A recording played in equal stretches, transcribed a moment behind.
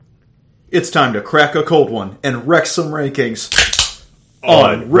It's time to crack a cold one and wreck some rankings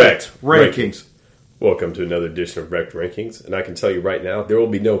On Wrecked Rankings. Welcome to another edition of Wrecked Rankings, and I can tell you right now, there will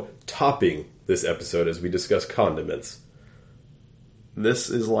be no topping this episode as we discuss condiments. This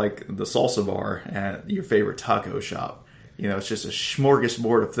is like the salsa bar at your favorite taco shop. You know, it's just a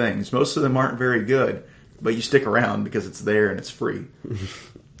smorgasbord of things. Most of them aren't very good, but you stick around because it's there and it's free.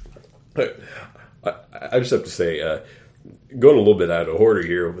 I just have to say, going a little bit out of order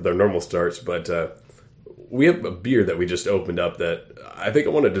here with our normal starts, but we have a beer that we just opened up that I think I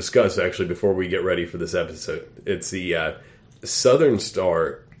want to discuss actually before we get ready for this episode. It's the Southern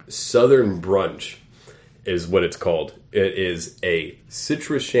Star Southern Brunch is what it's called. It is a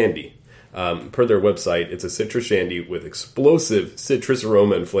citrus shandy. Per their website, it's a citrus shandy with explosive citrus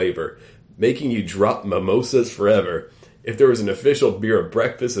aroma and flavor, making you drop mimosas forever. If there was an official beer of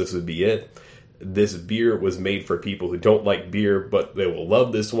breakfast, this would be it. This beer was made for people who don't like beer, but they will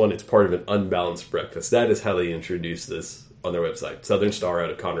love this one. It's part of an unbalanced breakfast. That is how they introduce this on their website. Southern Star out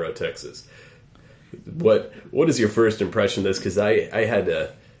of Conroe, Texas. What is your first impression of this? Because I had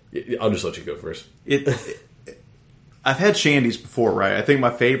to... I'll just let you go first. I've had shandies before, right? I think my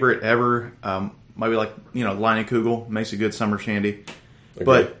favorite ever might be like, Line Kugel makes a good summer shandy. Okay.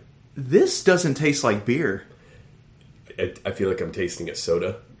 But this doesn't taste like beer. I feel like I'm tasting a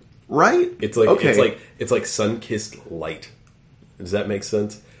soda. Right? It's like it's like Sunkist Light. Does that make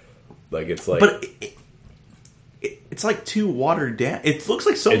sense? Like it's like, but it's like too watered down. It looks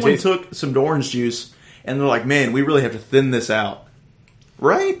like someone took some orange juice and they're like, "Man, we really have to thin this out."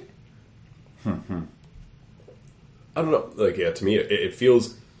 Right? I don't know. Like, yeah, to me, it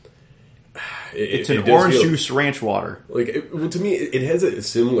feels. It's an orange juice ranch water. Like to me, it has a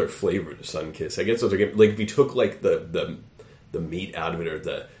similar flavor to Sunkist. I guess like if you took like the meat out of it or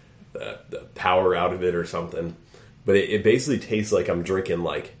the power out of it or something, but it basically tastes like I'm drinking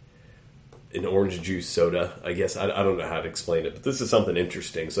like an orange juice soda. I guess I don't know how to explain it, but this is something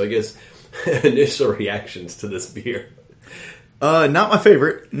interesting. So I guess initial reactions to this beer. Not my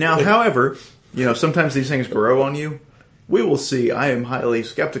favorite. Now, however, sometimes these things grow on you. We will see. I am highly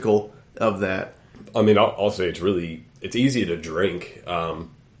skeptical of that. I mean, I'll say it's easy to drink,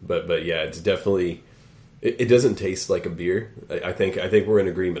 but yeah, it's definitely. It doesn't taste like a beer. I think we're in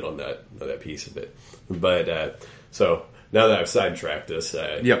agreement on that piece of it. But so now that I've sidetracked this,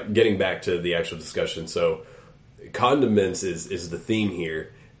 getting back to the actual discussion. So condiments is the theme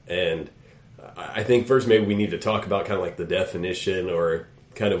here, and I think first maybe we need to talk about kind of like the definition or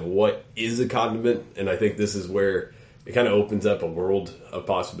kind of what is a condiment. And I think this is where it kind of opens up a world of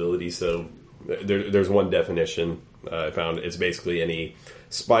possibilities. So there's one definition I found. It's basically any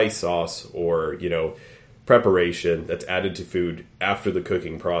spice, sauce, or preparation that's added to food after the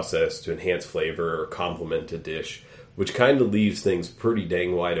cooking process to enhance flavor or complement a dish, which kind of leaves things pretty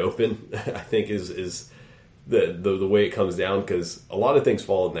dang wide open. I think is the way it comes down, because a lot of things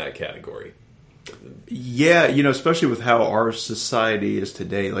fall in that category. Yeah, especially with how our society is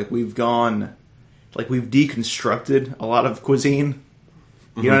today. Like we've deconstructed a lot of cuisine.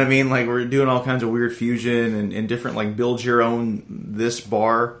 You know what I mean? Like we're doing all kinds of weird fusion and different like build your own this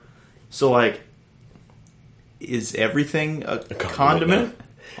bar. So like, is everything a condiment?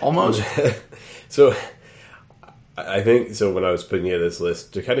 Almost. So I think so. When I was putting together this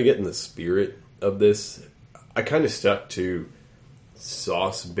list to kind of get in the spirit of this, I kind of stuck to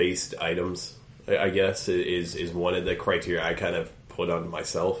sauce-based items. I guess is one of the criteria I kind of put on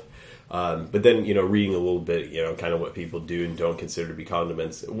myself. But then, reading a little bit, kind of what people do and don't consider to be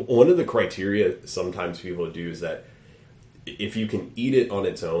condiments. One of the criteria sometimes people do is that if you can eat it on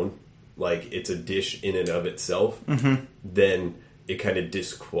its own, like it's a dish in and of itself, then it kind of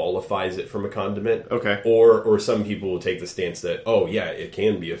disqualifies it from a condiment. Okay. Or some people will take the stance that, oh yeah, it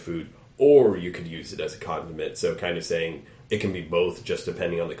can be a food, or you could use it as a condiment. So kind of saying it can be both, just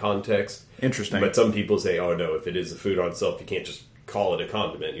depending on the context. Interesting. But some people say, oh no, if it is a food on itself, you can't just call it a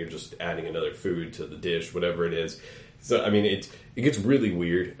condiment. You're just adding another food to the dish, whatever it is. So I mean, it gets really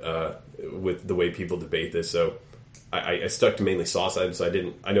weird with the way people debate this. So I stuck to mainly sauce items. I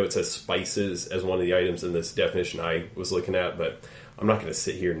know it says spices as one of the items in this definition I was looking at, but I'm not going to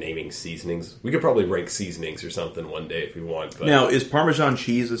sit here naming seasonings. We could probably rank seasonings or something one day if we want. But now, is Parmesan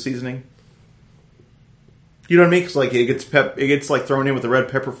cheese a seasoning? You know what I mean? Because like it gets like thrown in with the red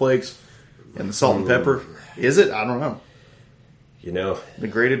pepper flakes and the salt and pepper. Is it? I don't know. The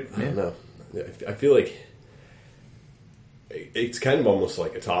grated. I don't know. I feel like it's kind of almost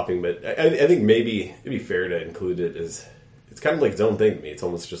like a topping, but I think maybe it'd be fair to include it as it's kind of like its own thing to me. It's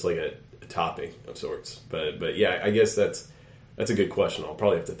almost just like a topping of sorts. But yeah, I guess that's a good question. I'll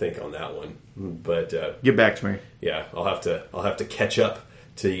probably have to think on that one. But get back to me. Yeah, I'll have to catch up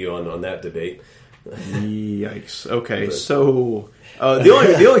to you on that debate. Yikes. Okay, so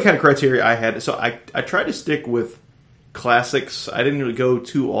the only kind of criteria I had, so I tried to stick with classics. I didn't really go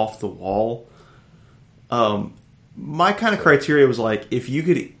too off the wall. My kind of criteria was like, if you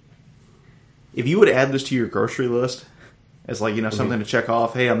would add this to your grocery list as like, something to check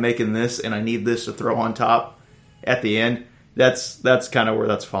off, hey, I'm making this and I need this to throw on top at the end, that's kind of where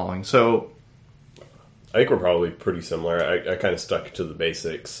that's falling. So I think we're probably pretty similar. I kind of stuck to the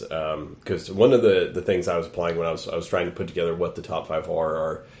basics because one of the things I was applying when I was trying to put together what the top 5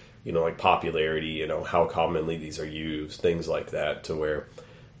 are, like popularity, how commonly these are used, things like that, to where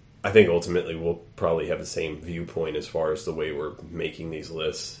I think ultimately we'll probably have the same viewpoint as far as the way we're making these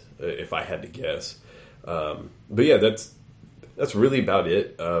lists, if I had to guess. But yeah, that's really about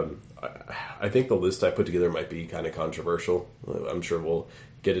it. I think the list I put together might be kind of controversial. I'm sure we'll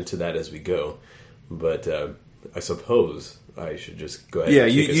get into that as we go. But I suppose I should just go ahead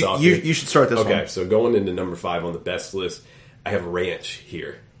and kick us off. You should start this one. Okay, so going into number 5 on the best list, I have ranch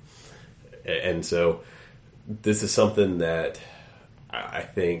here. And so this is something that I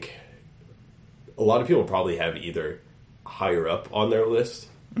think a lot of people probably have either higher up on their list,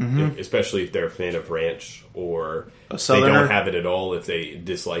 especially if they're a fan of ranch, or they don't have it at all if they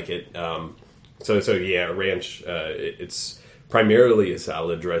dislike it. So yeah, ranch, it's primarily a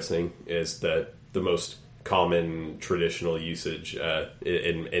salad dressing is the most common traditional usage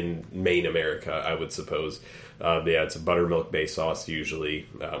in Maine, America, I would suppose. It's a buttermilk-based sauce usually,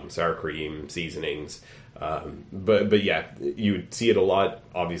 sour cream, seasonings. But yeah, you would see it a lot,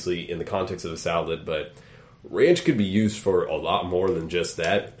 obviously, in the context of a salad, but ranch could be used for a lot more than just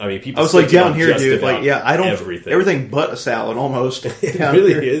that. I mean, people. I was like down here, dude. Like, yeah, I don't everything but a salad almost. It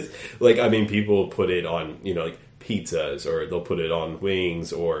really is. Like, I mean, people put it on, like pizzas, or they'll put it on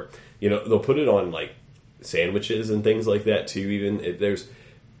wings, or they'll put it on like sandwiches and things like that too. Even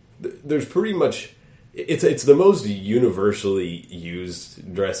there's pretty much. It's the most universally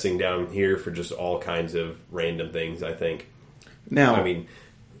used dressing down here for just all kinds of random things, I think. Now, I mean,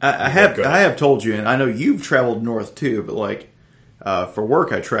 I have told you, and I know you've traveled north too, but like for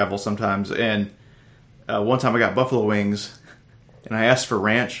work I travel sometimes, and one time I got buffalo wings, and I asked for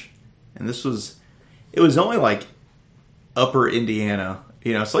ranch, and it was only like upper Indiana,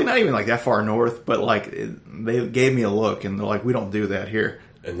 it's like not even like that far north, but like they gave me a look, and they're like, we don't do that here.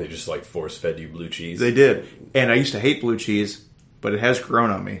 And they just like force-fed you blue cheese. They did. And I used to hate blue cheese, but it has grown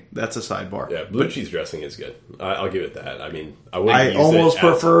on me. That's a sidebar. Yeah, blue cheese dressing is good. I'll give it that. I mean, I almost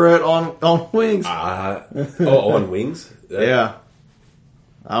prefer it on wings. On wings? Yeah.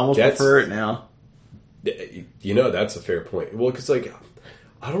 I almost prefer it now. That's a fair point. Well, because like,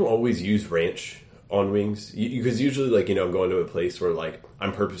 I don't always use ranch on wings. Because usually, like, I'm going to a place where like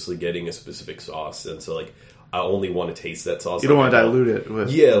I'm purposely getting a specific sauce. And so like, I only want to taste that sauce. You don't want to dilute it.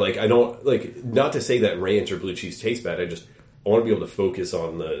 Yeah, like I don't like, not to say that ranch or blue cheese tastes bad. I want to be able to focus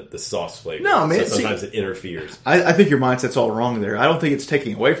on the sauce flavor. No, man. So sometimes it interferes. I think your mindset's all wrong there. I don't think it's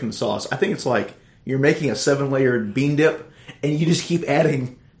taking away from the sauce. I think it's like you're making a 7-layered bean dip, and you just keep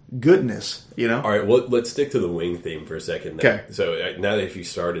adding goodness. All right. Well, let's stick to the wing theme for a second. Okay. So now that if you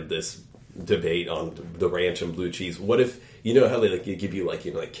started this debate on the ranch and blue cheese, what if how they like give you like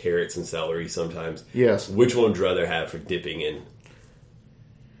like carrots and celery sometimes? Yes. Which one would you rather have for dipping in?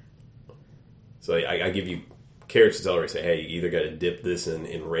 So I give you carrots and celery. Say, hey, you either got to dip this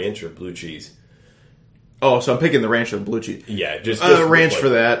in ranch or blue cheese. Oh, so I'm picking the ranch or the blue cheese. Yeah, just ranch for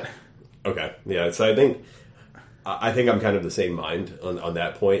that. Okay. Yeah. So I think I'm kind of the same mind on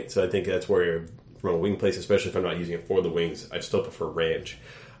that point. So I think that's where, from a wing place, especially if I'm not using it for the wings, I still prefer ranch.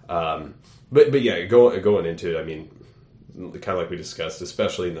 But yeah, going into it, I mean, kind of like we discussed,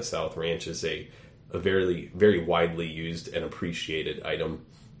 especially in the South, ranch is a very, very widely used and appreciated item.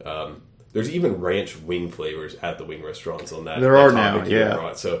 There's even ranch wing flavors at the wing restaurants on that. There are now, yeah.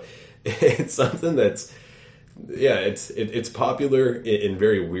 Brought. So it's something that's, yeah, it's popular in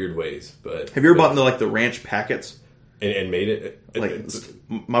very weird ways. But have you ever bought the ranch packets and made it? Like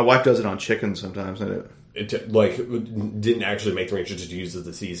my wife does it on chicken sometimes. It like didn't actually make the ranch, just use it as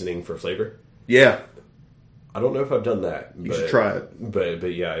the seasoning for flavor. Yeah, I don't know if I've done that. You should try it.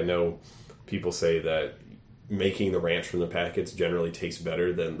 But yeah, I know people say that making the ranch from the packets generally tastes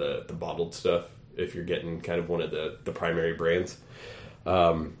better than the bottled stuff if you're getting kind of one of the primary brands.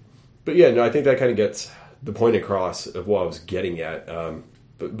 But yeah, no, I think that kind of gets the point across of what I was getting at.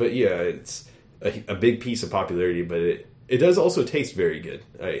 But yeah, it's a big piece of popularity, but it does also taste very good.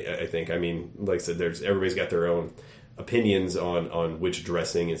 I think. I mean, like I said, everybody's got their own opinions on which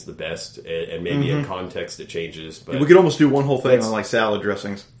dressing is the best, and maybe in context it changes. But we could almost do one whole thing on like salad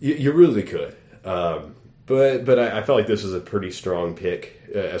dressings. You really could. But But I felt like this was a pretty strong pick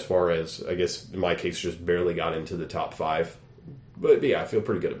as far as, I guess, in my case, just barely got into the top 5. But yeah, I feel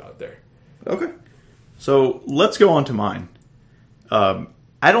pretty good about it there. Okay. So let's go on to mine.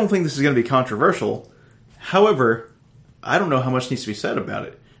 I don't think this is going to be controversial. However, I don't know how much needs to be said about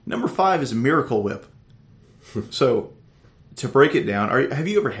it. Number 5 is Miracle Whip. So, to break it down, have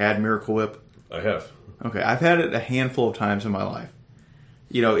you ever had Miracle Whip? I have. Okay, I've had it a handful of times in my life.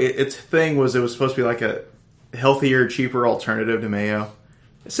 You know, its thing was it was supposed to be like a healthier, cheaper alternative to mayo.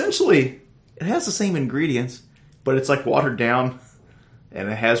 Essentially, it has the same ingredients, but it's like watered down, and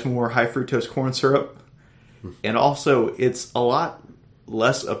it has more high fructose corn syrup. And also, it's a lot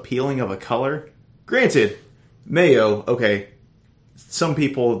less appealing of a color. Granted, mayo, okay, some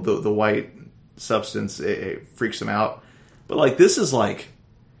people, the white substance, it freaks them out. But, like, this is, like,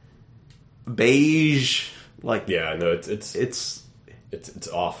 beige. Like, yeah, no, it's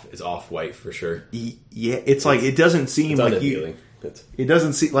off. It's off white for sure. Yeah, it's like, it doesn't seem like unappealing. It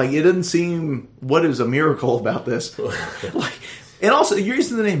doesn't seem what is a miracle about this. Like, and also, you're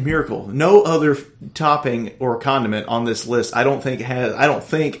using the name Miracle. No other topping or condiment on this list, I don't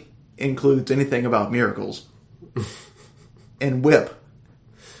think includes anything about miracles. And whip.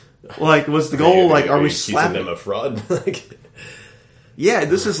 Like, was the goal, like, are we slapping them a fraud? Like, yeah,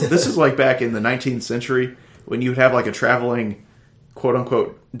 this is like back in the 19th century when you would have like a traveling quote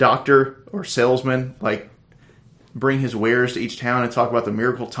unquote doctor or salesman like bring his wares to each town and talk about the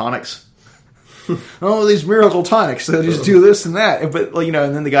miracle tonics. Oh, these miracle tonics, they'll just do this and that. But, you know,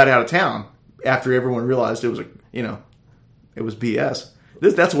 and then they got out of town after everyone realized it was it was BS.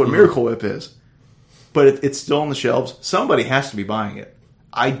 That's what Miracle Whip is. But it's still on the shelves. Somebody has to be buying it.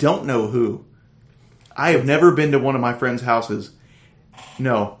 I don't know who. I have never been to one of my friends' houses.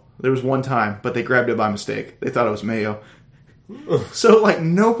 No, there was one time, but they grabbed it by mistake. They thought it was mayo. So, like,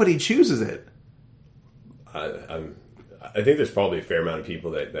 nobody chooses it. I think there's probably a fair amount of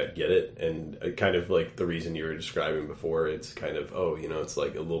people that get it, and kind of like the reason you were describing before, it's kind of, it's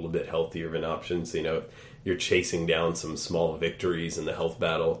like a little bit healthier of an option. So, you're chasing down some small victories in the health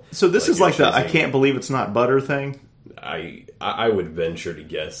battle. So this is like the I can't believe it's not butter thing? I would venture to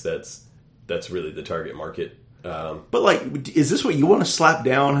guess that's really the target market. But, like, is this what you want to slap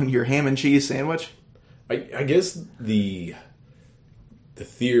down on your ham and cheese sandwich? I guess the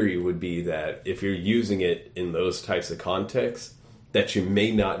theory would be that if you're using it in those types of contexts, that you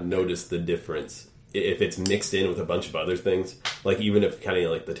may not notice the difference if it's mixed in with a bunch of other things. Like, even if kind of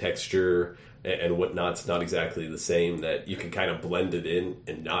like the texture and whatnot's not exactly the same, that you can kind of blend it in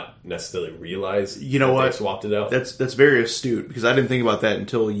and not necessarily realize they swapped it out. That's very astute, because I didn't think about that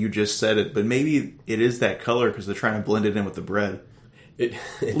until you just said it. But maybe it is that color because they're trying to blend it in with the bread. You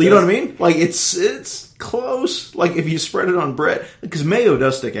know what I mean? Like, it's close. Like, if you spread it on bread, because mayo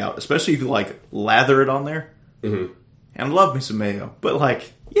does stick out, especially if you like lather it on there. Mm-hmm. And I love me some mayo, but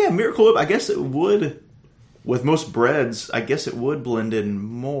like, yeah, Miracle Whip. I guess it would, with most breads. I guess it would blend in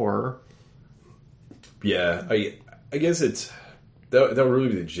more. Yeah, I guess that'll really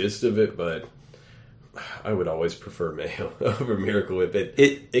be the gist of it, but I would always prefer mayo over Miracle Whip.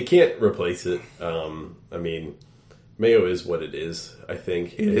 It can't replace it. I mean, mayo is what it is, I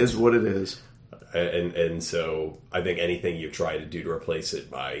think. It is what it is. And so I think anything you try to do to replace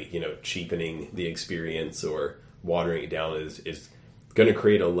it by, cheapening the experience or watering it down is going to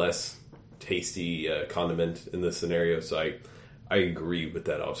create a less tasty condiment in this scenario. So I agree with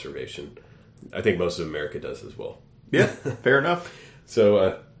that observation. I think most of America does as well. Yeah, fair enough.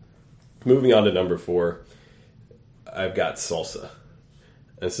 So moving on to number 4, I've got salsa.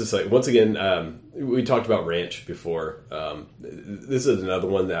 And it's just like, once again, we talked about ranch before. This is another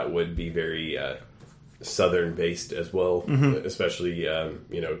one that would be very southern-based as well, especially,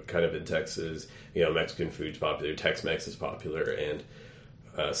 kind of in Texas. Mexican food's popular, Tex-Mex is popular, and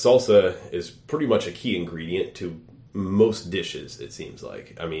salsa is pretty much a key ingredient to most dishes, it seems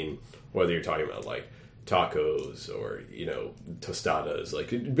like. I mean, whether you're talking about, like, tacos or, tostadas,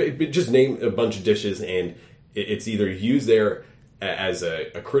 like, just name a bunch of dishes, and it's either used there as a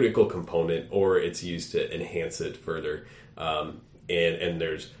critical component, or it's used to enhance it further. And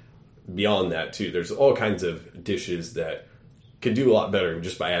there's, beyond that too, there's all kinds of dishes that could do a lot better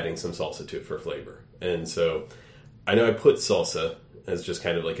just by adding some salsa to it for flavor. And so I know I put salsa as just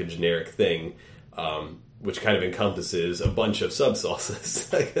kind of like a generic thing, which kind of encompasses a bunch of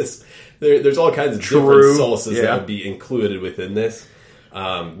sub-salsas. I guess there's all kinds of different salsas that would be included within this.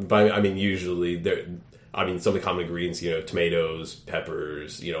 But I mean, usually some of the common ingredients, tomatoes,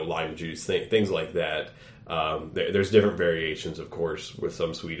 peppers, lime juice, things like that. There's different variations, of course, with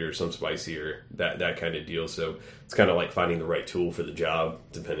some sweeter, some spicier, that kind of deal. So it's kind of like finding the right tool for the job,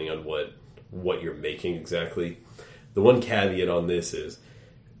 depending on what what you're making exactly. The one caveat on this is,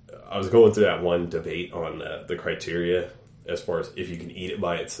 I was going through that one debate on the criteria as far as if you can eat it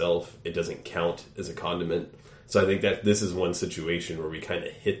by itself, it doesn't count as a condiment. So I think that this is one situation where we kind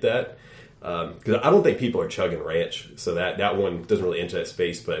of hit that. Because I don't think people are chugging ranch, so that one doesn't really enter that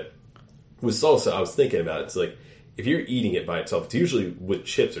space. But with salsa, I was thinking about it. It's like, if you're eating it by itself, it's usually with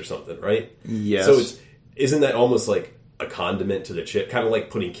chips or something, right? Yes. So isn't that almost like a condiment to the chip? Kind of like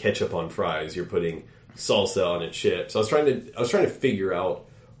putting ketchup on fries. You're putting salsa on a chip. So I was trying to figure out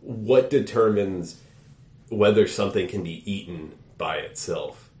what determines whether something can be eaten by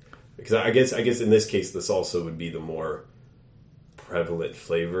itself. Because I guess in this case, the salsa would be the more prevalent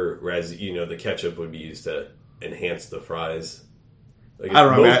flavor, whereas the ketchup would be used to enhance the fries. Like, I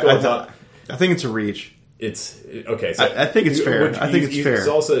don't know. I think it's a reach. It's okay. So I think it's fair. I think it's fair.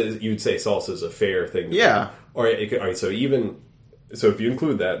 Salsa, you'd say salsa is a fair thing. Yeah. All right. So if you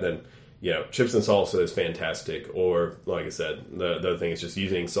include that, then chips and salsa is fantastic. Or like I said, the other thing is just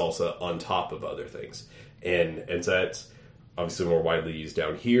using salsa on top of other things, and so that's obviously more widely used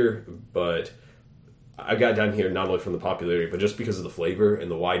down here. But I got down here not only from the popularity, but just because of the flavor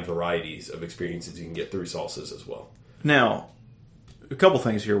and the wide varieties of experiences you can get through salsas as well. Now, a couple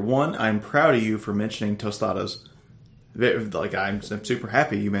things here. One, I'm proud of you for mentioning tostadas. Like, I'm super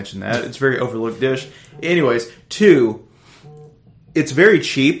happy you mentioned that. It's a very overlooked dish. Anyways, two, it's very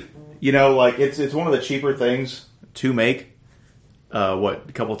cheap. It's one of the cheaper things to make. A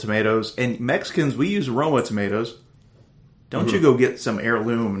couple of tomatoes. And Mexicans, we use Roma tomatoes. Don't you go get some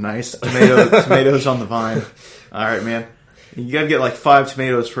heirloom nice tomatoes on the vine. All right, man. You got to get like 5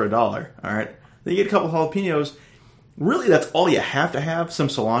 tomatoes for $1. All right. Then you get a couple of jalapenos. Really, that's all you have to have. Some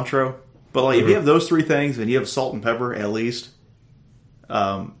cilantro. But if you have those 3 things and you have salt and pepper at least,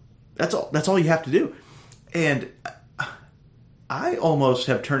 that's all you have to do. And I almost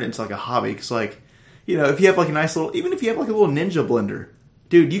have turned it into like a hobby because, if you have like a nice little, even if you have like a little ninja blender,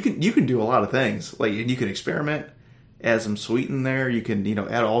 dude, you can do a lot of things. Like, you can experiment. Add some sweet in there. You can,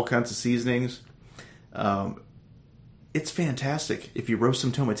 add all kinds of seasonings. It's fantastic. If you roast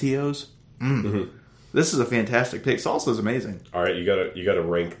some tomatillos, this is a fantastic pick. Salsa is amazing. All right, you gotta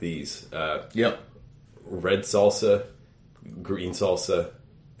rank these. Yep. Red salsa, green salsa,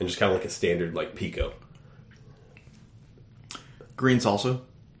 and just kind of like a standard like pico. Green salsa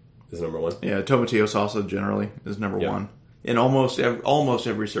is number 1. Yeah, tomatillo salsa generally is number 1 in almost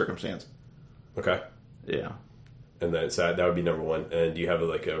every circumstance. Okay. Yeah. And then so that would be number 1. And do you have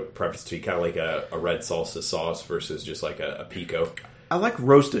like a preference to kind of like a red salsa sauce versus just like a pico? I like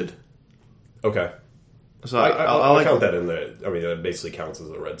roasted. Okay. So I'll count that in there. I mean, that basically counts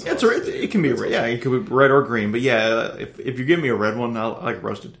as a red sauce. It can be red. Yeah, it could be red or green. But yeah, if you give me a red one, I like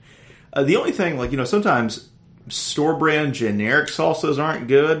roasted. The only thing, sometimes store brand generic salsas aren't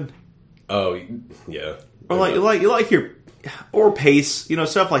good. Oh yeah. Or like your or paste,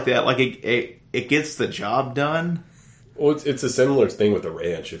 stuff like that. Like it gets the job done. Well, it's a similar thing with the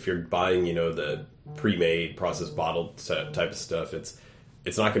ranch. If you're buying, the pre-made, processed, bottled type of stuff, it's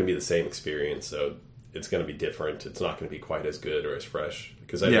not going to be the same experience. So it's going to be different. It's not going to be quite as good or as fresh.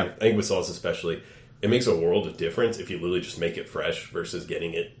 Because I think with sauce especially, it makes a world of difference if you literally just make it fresh versus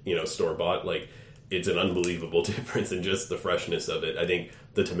getting it, store-bought. Like, it's an unbelievable difference in just the freshness of it. I think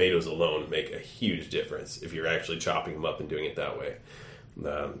the tomatoes alone make a huge difference if you're actually chopping them up and doing it that way.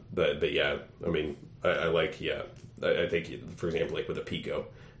 But yeah, I mean, I think, for example, like with a pico,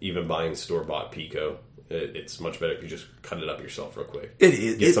 even buying store-bought pico, it's much better if you just cut it up yourself real quick. It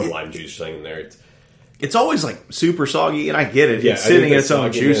is. Get some lime juice thing in there. It's always like super soggy, and I get it. Yeah, it's sitting in its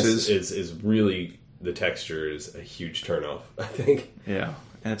own juices. Is really, the texture is a huge turnoff, I think. Yeah,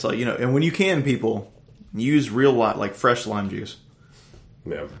 and it's like, and when you can, people use real like fresh lime juice.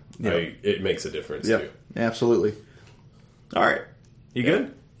 Yeah, it makes a difference too. Absolutely. All right, you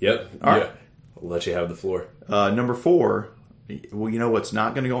good? Yep. All right. I'll let you have the floor. Number 4. Well, you know what's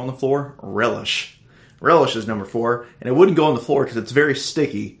not going to go on the floor? Relish. Relish is number 4, and it wouldn't go on the floor because it's very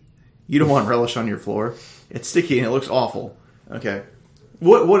sticky. You don't want relish on your floor. It's sticky and it looks awful. Okay.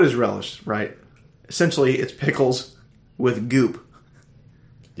 What is relish, right? Essentially, it's pickles with goop.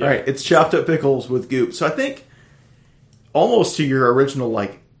 Yeah. All right, it's chopped up pickles with goop. So I think almost to your original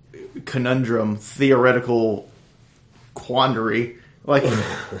like conundrum, theoretical quandary, like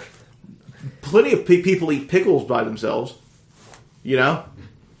plenty of people eat pickles by themselves,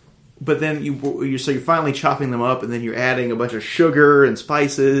 but then you're finally chopping them up, and then you're adding a bunch of sugar and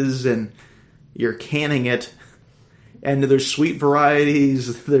spices, and you're canning it. And there's sweet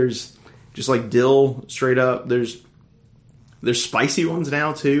varieties. There's just like dill straight up. There's spicy ones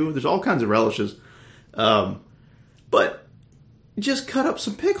now too. There's all kinds of relishes. But just cut up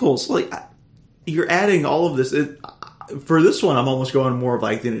some pickles. Like, you're adding all of this. For this one, I'm almost going more of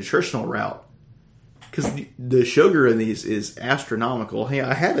like the nutritional route because the sugar in these is astronomical. Hey,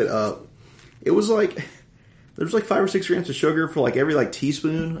 I had it up. It was like there's like 5 or 6 grams of sugar for like every like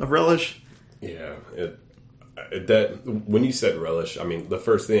teaspoon of relish. Yeah, that when you said relish, I mean the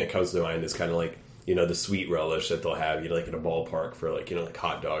first thing that comes to mind is kind of like the sweet relish that they'll have like in a ballpark for like like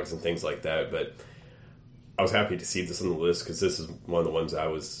hot dogs and things like that. But I was happy to see this on the list because this is one of the ones I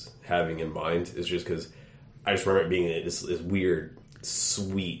was having in mind. Is just because I just remember it being this weird,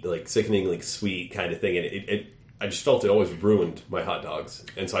 sweet, like sickening, like sweet kind of thing, and I just felt it always ruined my hot dogs,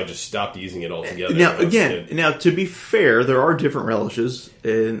 and so I just stopped using it altogether. Now to be fair, there are different relishes,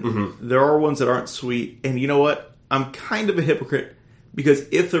 and there are ones that aren't sweet. And you know what? I'm kind of a hypocrite because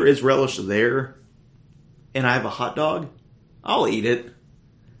if there is relish there, and I have a hot dog, I'll eat it.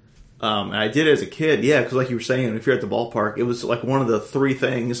 And I did as a kid, yeah, because like you were saying, if you're at the ballpark, it was like one of the 3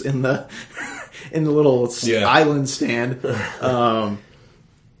 things in the in the little island stand.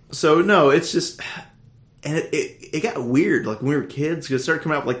 So no, it's just, and it got weird. Like when we were kids, because it started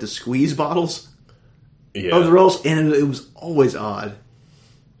coming out with like the squeeze bottles of the relish, and it was always odd.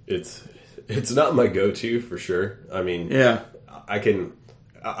 It's not my go-to for sure. I mean, yeah,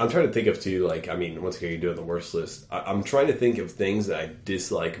 I'm trying to think of too, like, I mean, once again, you're doing the worst list. I'm trying to think of things that I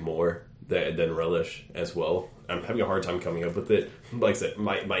dislike more than relish as well. I'm having a hard time coming up with it. Like I said,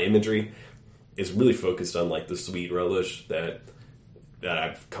 my imagery is really focused on, like, the sweet relish that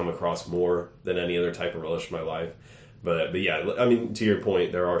I've come across more than any other type of relish in my life. But yeah, I mean, to your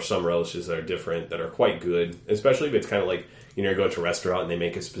point, there are some relishes that are different, that are quite good, especially if it's kind of like, you go to a restaurant and they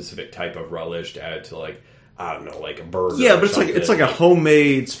make a specific type of relish to add to, like, I don't know, like a burger. Yeah, but it's like a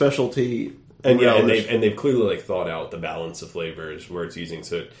homemade specialty. And they've clearly like thought out the balance of flavors where it's using,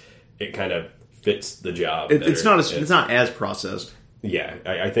 so it kind of fits the job. It's not as processed. Yeah,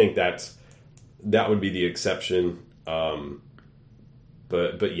 I think that would be the exception. But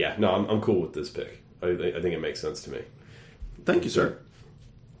yeah, no, I'm cool with this pick. I think it makes sense to me. Thank you, sir.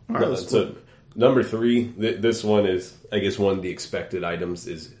 All right, so number 3, this one is, I guess, one of the expected items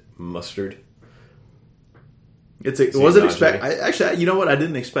is mustard. Was it expect? Actually, you know what? I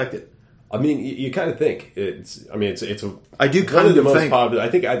didn't expect it. I mean, you kind of think it's. I mean, it's a. I do kind of the most think. Popular. I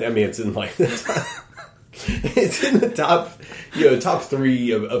think. I mean, it's in like it's in the top, top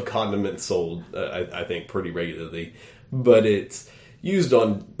 3 of condiments sold. I think pretty regularly, but it's used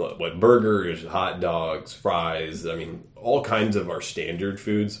on what burgers, hot dogs, fries. I mean, all kinds of our standard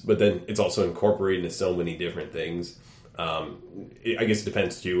foods. But then it's also incorporated into so many different things. I guess it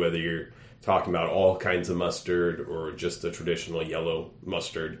depends too whether you're talking about all kinds of mustard or just the traditional yellow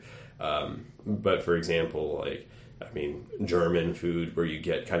mustard. But for example, like, I mean, German food where you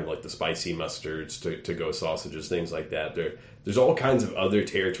get kind of like the spicy mustards, to-go sausages, things like that. There's all kinds of other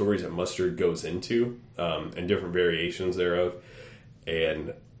territories that mustard goes into, and different variations thereof.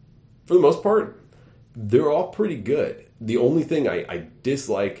 And for the most part, they're all pretty good. The only thing I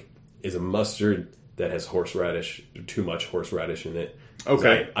dislike is a mustard that has horseradish, too much horseradish in it.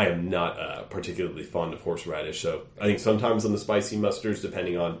 Okay. I am not particularly fond of horseradish, so I think sometimes on the spicy mustards,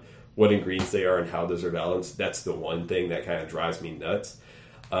 depending on what ingredients they are and how those are balanced, that's the one thing that kind of drives me nuts.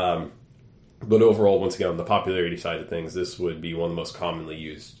 But overall, once again, on the popularity side of things, this would be one of the most commonly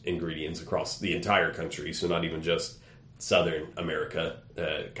used ingredients across the entire country, so not even just Southern America,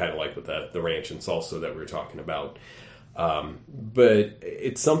 kind of like with the ranch and salsa that we were talking about. But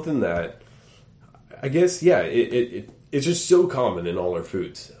it's something that, I guess, yeah, it's just so common in all our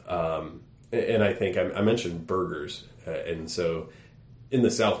foods. And I think I mentioned burgers. And so in the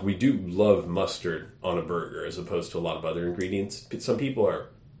South, we do love mustard on a burger as opposed to a lot of other ingredients. Some people are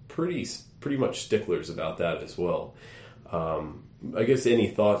pretty much sticklers about that as well. I guess any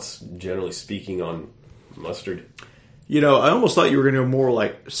thoughts, generally speaking, on mustard? I almost thought you were going to go more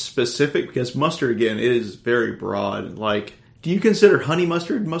like specific because mustard, again, is very broad. Like, do you consider honey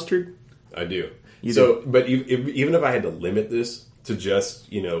mustard? I do. But even if I had to limit this to just,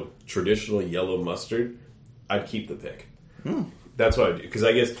 traditional yellow mustard, I'd keep the pick. That's what I do. Because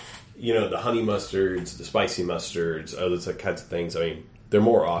I guess, the honey mustards, the spicy mustards, those kinds of things, I mean, they're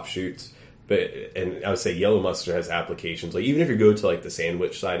more offshoots. And I would say yellow mustard has applications. Like, even if you go to, like, the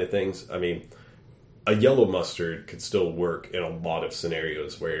sandwich side of things, I mean, a yellow mustard could still work in a lot of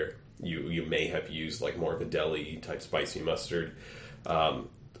scenarios where you may have used, like, more of a deli-type spicy mustard.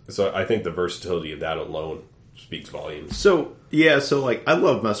 So I think the versatility of that alone speaks volumes. So like, I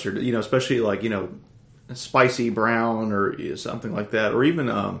love mustard, especially like, spicy brown or something like that. Or even,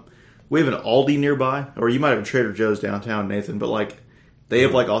 we have an Aldi nearby, or you might have a Trader Joe's downtown, Nathan, but like, they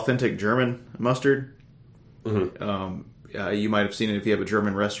have like authentic German mustard. Mm-hmm. You might have seen it if you have a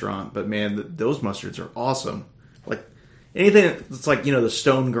German restaurant. But man, those mustards are awesome. Like anything that's like, the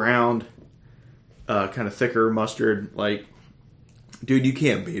stone ground, kind of thicker mustard. Like, dude, you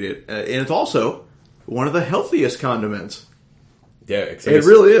can't beat it. And it's also one of the healthiest condiments. Yeah, it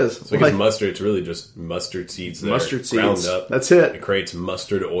really is. So because mustard, it's really just mustard seeds that mustard are ground seeds. up. That's it. It creates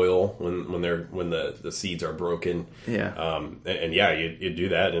mustard oil when the seeds are broken. Yeah. And yeah, you do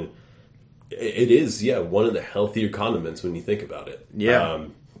that, and it is one of the healthier condiments when you think about it. Yeah.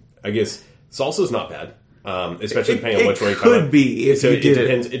 I guess salsa's not bad. Especially depending on which one you're could be if you did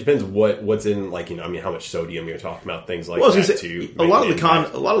depends. It depends what's in, like, how much sodium you're talking about, things like well, that. A lot of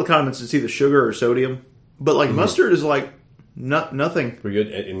the condiments it's either sugar or sodium, but like mustard is like nothing. Pretty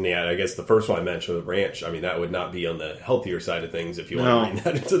good. And yeah, I guess the first one I mentioned, the ranch. I mean, that would not be on the healthier side of things if you want to bring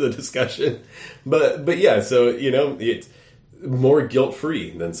that into the discussion. But yeah, so it's more guilt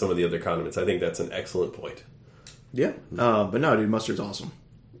free than some of the other condiments. I think that's an excellent point. Yeah, but no, dude, mustard's awesome.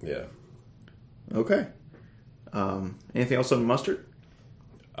 Yeah. Okay. Anything else on mustard?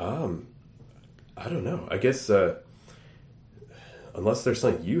 I don't know. I guess unless there's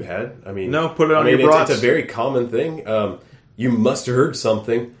something you had. I mean, no, put it on your brats. It's a very common thing. You must have heard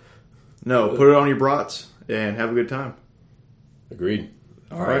something. No, put it on your brats and have a good time. Agreed.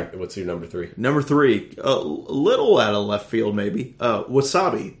 All right. What's your number 3? Number 3, a little out of left field, maybe.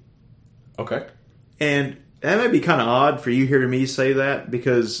 Wasabi. Okay. And that might be kind of odd for you hearing me say that,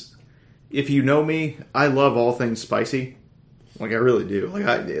 because if you know me, I love all things spicy. Like, I really do.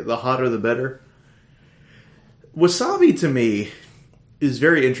 Like, the hotter the better. Wasabi to me is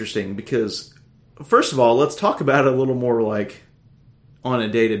very interesting because, first of all, let's talk about it a little more like on a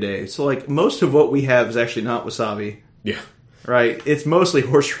day-to-day. So, like, most of what we have is actually not wasabi. Yeah. Right? It's mostly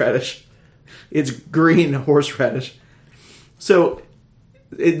horseradish. It's green horseradish. So,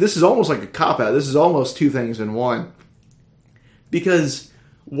 this is almost like a cop-out. This is almost two things in one. Because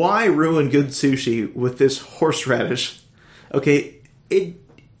why ruin good sushi with this horseradish? Okay,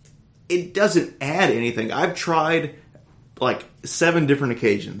 it doesn't add anything. I've tried like 7 different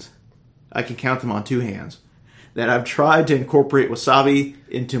occasions. I can count them on 2 hands. That I've tried to incorporate wasabi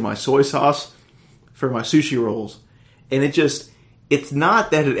into my soy sauce for my sushi rolls. And it's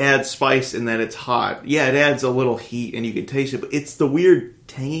not that it adds spice and that it's hot. Yeah, it adds a little heat and you can taste it, but it's the weird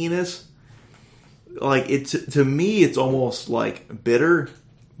tanginess. Like, to me, it's almost like bitter,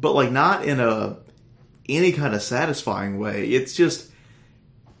 but like not in any kind of satisfying way. It's just,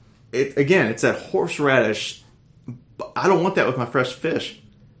 it's that horseradish. I don't want that with my fresh fish.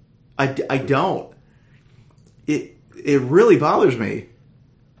 I don't. It really bothers me.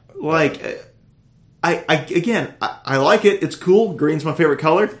 Like, I like it. It's cool. Green's my favorite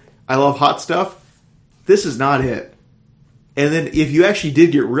color. I love hot stuff. This is not it. And then if you actually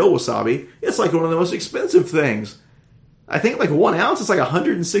did get real wasabi, it's like one of the most expensive things. I think like 1 ounce is like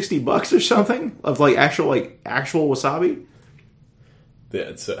 $160 or something of like actual wasabi. Yeah,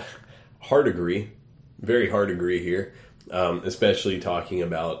 it's hard to agree. Very hard to agree here. Especially talking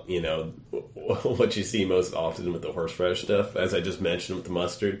about, what you see most often with the horseradish stuff. As I just mentioned with the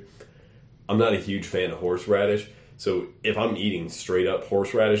mustard, I'm not a huge fan of horseradish. So if I'm eating straight up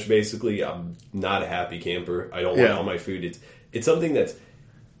horseradish, basically, I'm not a happy camper. I don't want it on my food. It's something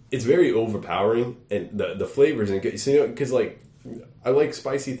it's very overpowering, and the flavors and because like I like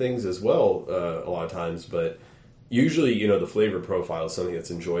spicy things as well a lot of times, but usually the flavor profile is something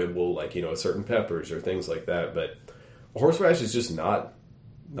that's enjoyable, like certain peppers or things like that. But horseradish is just not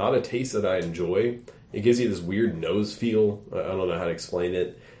a taste that I enjoy. It gives you this weird nose feel. I don't know how to explain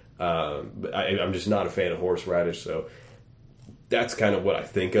it. But I'm just not a fan of horseradish, so that's kind of what I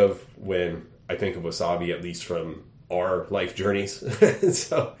think of when I think of wasabi, at least from our life journeys.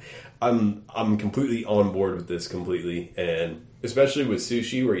 So I'm completely on board with this completely, and especially with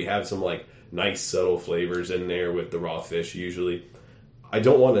sushi where you have some like nice subtle flavors in there with the raw fish. Usually, I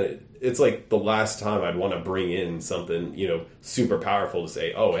don't want to. It's like the last time I'd want to bring in something super powerful to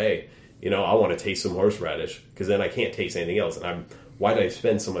say, oh hey, I want to taste some horseradish, because then I can't taste anything else, and why did I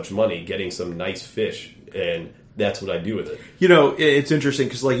spend so much money getting some nice fish? And that's what I do with it. It's interesting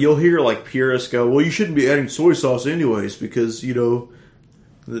because like you'll hear like purists go, well, you shouldn't be adding soy sauce anyways because,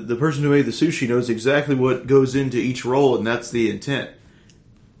 the person who made the sushi knows exactly what goes into each roll, and that's the intent.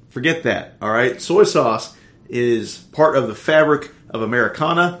 Forget that, all right? Soy sauce is part of the fabric of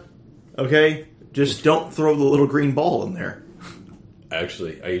Americana, okay? Just don't throw the little green ball in there.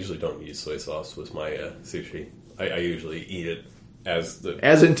 Actually, I usually don't use soy sauce with my sushi. I usually eat it as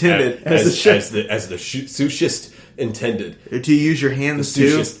intended, as the sushist intended. Do you use your hands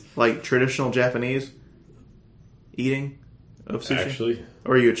too, like traditional Japanese eating of sushi? Actually,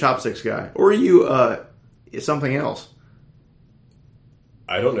 or are you a chopsticks guy, or are you something else?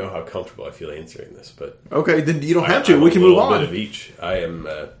 I don't know how comfortable I feel answering this, but Okay, then you don't have to. I'm We a can move little on. bit of each. I am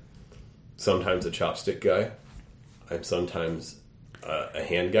sometimes a chopstick guy. I'm sometimes a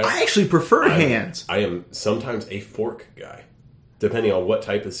hand guy. I actually prefer hands. I am sometimes a fork guy, depending on what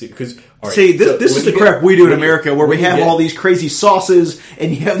type of soup. Because See, this is the crap we do in America, where we have all these crazy sauces,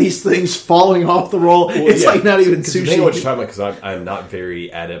 and you have these things falling off the roll. It's like not even Depending on what you're sushi. talking about, because I'm not very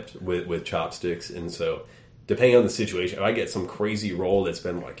adept with chopsticks, and so depending on the situation, if I get some crazy roll that's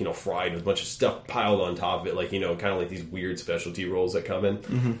been like fried with a bunch of stuff piled on top of it, like kind of like these weird specialty rolls that come in.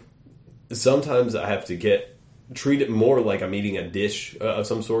 Mm-hmm. Sometimes I have to treat it more like I'm eating a dish of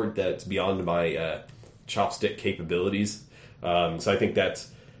some sort that's beyond my chopstick capabilities. So I think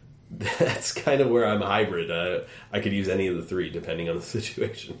that's kind of where I'm a hybrid. I could use any of the three depending on the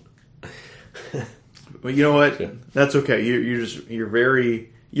situation. But you know what? That's okay. You're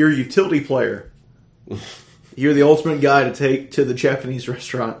a utility player. You're the ultimate guy to take to the Japanese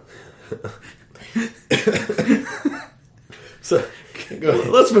restaurant. So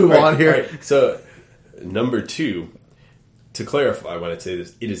let's move on here. All right. So number 2, to clarify when I say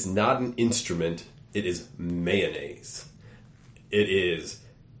this, it is not an instrument. It is mayonnaise. It is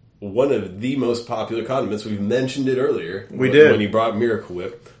one of the most popular condiments. We've mentioned it earlier. We did. When you brought Miracle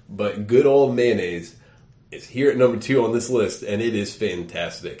Whip. But good old mayonnaise is here at number 2 on this list, and it is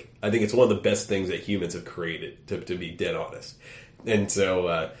fantastic. I think it's one of the best things that humans have created, to be dead honest. And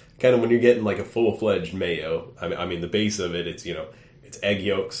so, kind of when you're getting like a full-fledged mayo, I mean, the base of it, it's it's egg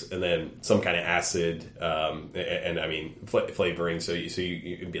yolks and then some kind of acid, and I mean flavoring. So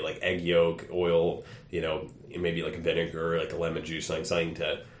you can be like egg yolk, oil, maybe like a vinegar, like a lemon juice, something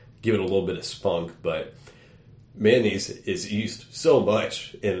to give it a little bit of spunk. But mayonnaise is used so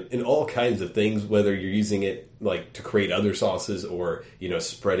much in all kinds of things, whether you're using it like to create other sauces or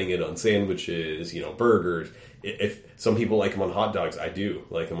spreading it on sandwiches, burgers. If some people like them on hot dogs, I do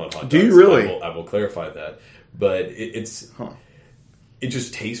like them on hot dogs. Do you really? I will clarify that, but it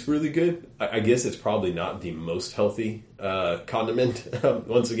just tastes really good. I guess it's probably not the most healthy condiment.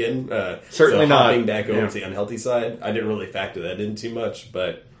 Once again, Certainly not. Hopping back over to the unhealthy side, I didn't really factor that in too much,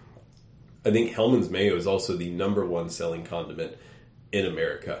 but I think Hellman's mayo is also the number 1 selling condiment in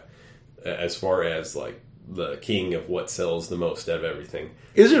America, as far as like the king of what sells the most out of everything.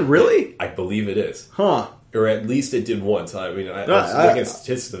 Is it really? I believe it is. Huh. Or at least it did once. I mean, I was looking at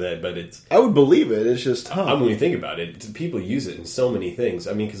statistics of that, but it's... I would believe it. It's just, when you think about it, people use it in so many things.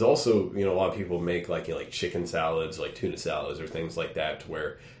 I mean, because also, a lot of people make like chicken salads, like tuna salads or things like that,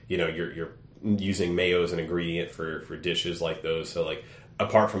 where, you're using mayo as an ingredient for dishes like those. So like,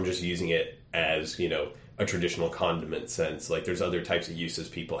 apart from just using it as, a traditional condiment sense, like there's other types of uses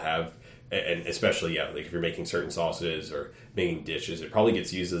people have. And especially, like if you're making certain sauces or making dishes, it probably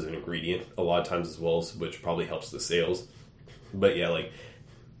gets used as an ingredient a lot of times as well, which probably helps the sales. But yeah, like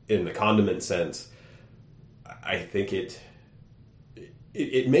in the condiment sense, I think it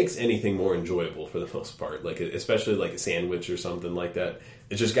makes anything more enjoyable for the most part. Like especially like a sandwich or something like that.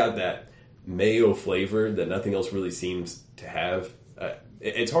 It's just got that mayo flavor that nothing else really seems to have.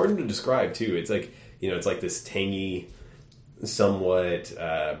 It's hard to describe too. It's like it's like this tangy, somewhat.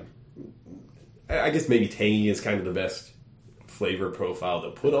 I guess maybe tangy is kind of the best flavor profile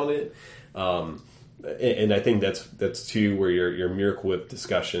to put on it, and I think that's too where your Miracle Whip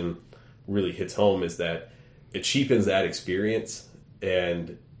discussion really hits home, is that it cheapens that experience,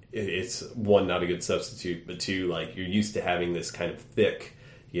 and it's one, not a good substitute, but two, like you're used to having this kind of thick,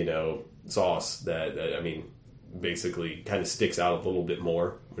 sauce that I mean, basically kind of sticks out a little bit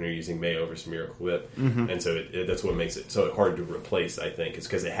more when you're using mayo versus Miracle Whip, and so that's what makes it so hard to replace. I think is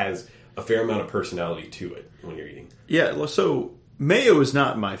because it has a fair amount of personality to it when you're eating. Yeah, so mayo is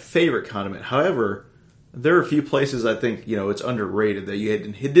not my favorite condiment. However, there are a few places I think, it's underrated that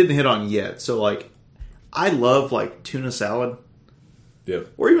it didn't hit on yet. So, like, I love, like, tuna salad. Yeah.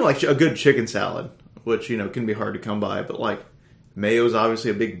 Or even, like, a good chicken salad, which, can be hard to come by. But, like, mayo is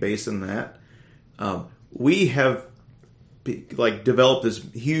obviously a big base in that. We have, like, developed this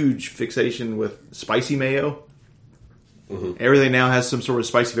huge fixation with spicy mayo. Mm-hmm. Everything now has some sort of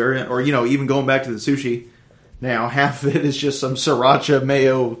spicy variant, or even going back to the sushi, now half of it is just some sriracha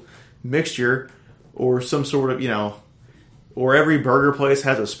mayo mixture, or some sort of or every burger place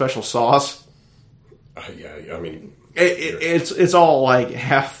has a special sauce. Yeah, I mean, it's all like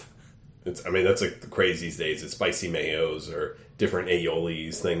half. That's like the craze these days. It's spicy mayos or different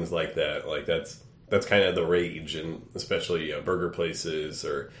aiolis, things like that. Like that's kind of the rage, and especially burger places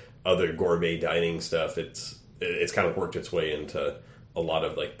or other gourmet dining stuff. It's kind of worked its way into a lot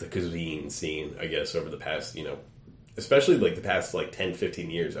of like the cuisine scene, I guess, over the past, especially like the past like 10, 15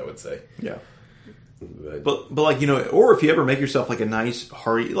 years, I would say. Yeah. But like, or if you ever make yourself like a nice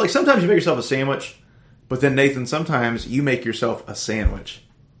hearty, like sometimes you make yourself a sandwich, but then Nathan, sometimes you make yourself a sandwich.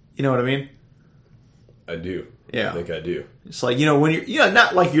 You know what I mean? I do. Yeah. I think I do. It's like, when you're,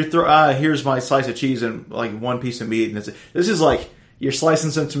 not like you're here's my slice of cheese and like one piece of meat. And this is like you're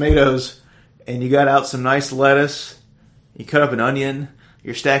slicing some tomatoes and you got out some nice lettuce. You cut up an onion.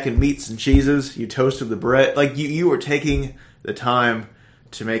 You're stacking meats and cheeses. You toasted the bread. Like you are taking the time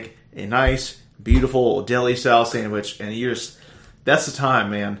to make a nice, beautiful deli style sandwich. And that's the time,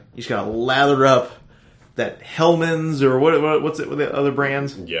 man. You just gotta lather up that Hellman's or what's it with the other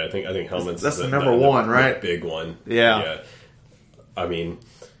brands? Yeah, I think Hellman's. That's the number one, right? The big one. Yeah. I mean,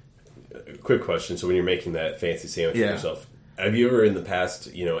 quick question. So when you're making that fancy sandwich for Yeah. yourself, have you ever in the past,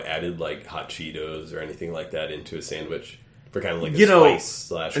 added like hot Cheetos or anything like that into a sandwich for kind of like a spice /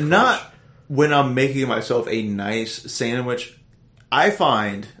 crunch? Not when I'm making myself a nice sandwich. I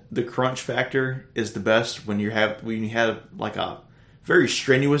find the crunch factor is the best when you have like a very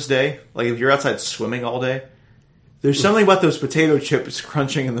strenuous day. Like if you're outside swimming all day, there's something about those potato chips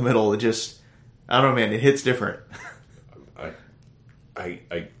crunching in the middle. It just, I don't know, man. It hits different.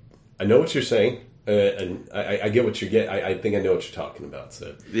 I know what you're saying, and I get what you get. I think I know what you're talking about.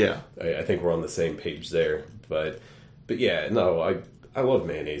 So Yeah. I think we're on the same page there. But yeah, no, I love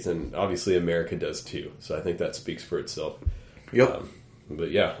mayonnaise, and obviously America does too. So I think that speaks for itself. Yep.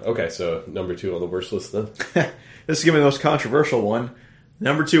 But yeah, okay. So number 2 on the worst list then. This is going to be the most controversial one.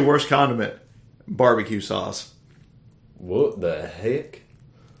 Number 2 worst condiment, barbecue sauce. What the heck?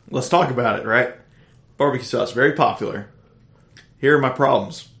 Let's talk about it, right? Barbecue sauce, very popular. Here are my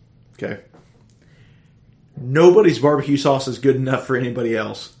problems. Okay. Nobody's barbecue sauce is good enough for anybody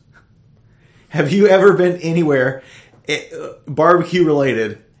else. Have you ever been anywhere barbecue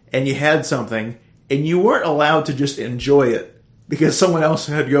related and you had something and you weren't allowed to just enjoy it because someone else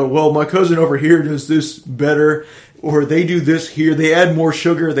had to go, well, my cousin over here does this better, or they do this here, they add more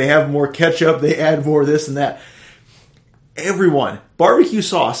sugar, they have more ketchup, they add more this and that. Everyone, barbecue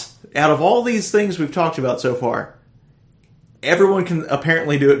sauce, out of all these things we've talked about so far, everyone can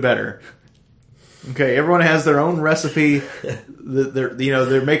apparently do it better. Okay, everyone has their own recipe.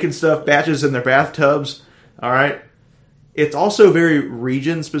 They're making stuff, batches in their bathtubs. All right. It's also very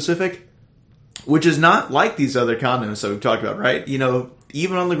region specific, which is not like these other condiments that we've talked about, right?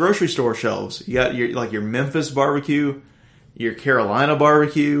 Even on the grocery store shelves, you got your Memphis barbecue, your Carolina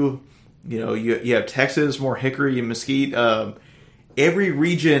barbecue. You have Texas, more hickory and mesquite. Every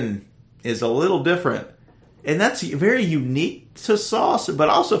region is a little different. And that's very unique to sauce, but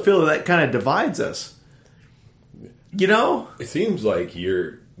I also feel that kind of divides us. It seems like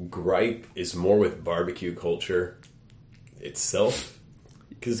your gripe is more with barbecue culture itself.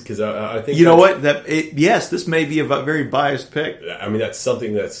 Because I think... You know what? Yes, this may be a very biased pick. I mean, that's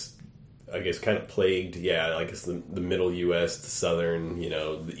something that's, I guess, kind of plagued, like it's the middle U.S., the southern,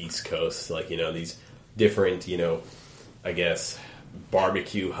 the East Coast, these different, I guess,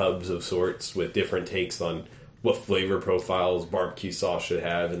 barbecue hubs of sorts with different takes on what flavor profiles barbecue sauce should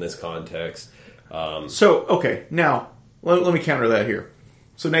have in this context. Okay, now, let me counter that here.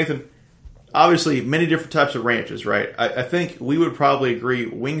 So, Nathan, obviously, many different types of ranches, right? I think we would probably agree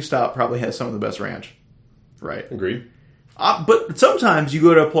Wingstop probably has some of the best ranch, right? Agreed. But sometimes you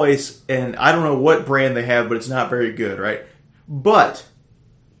go to a place, and I don't know what brand they have, but it's not very good, right? But,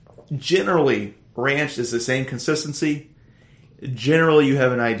 generally, ranch is the same consistency. Generally, you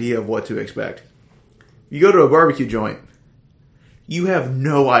have an idea of what to expect. You go to a barbecue joint, you have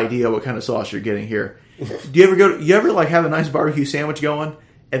no idea what kind of sauce you're getting here. Do you ever have a nice barbecue sandwich going,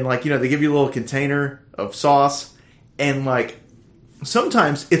 and they give you a little container of sauce, and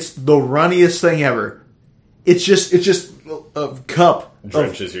sometimes it's the runniest thing ever. It's just a cup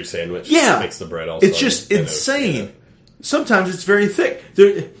drenches your sandwich. Yeah, makes the bread all. It's just insane. Yeah. Sometimes it's very thick.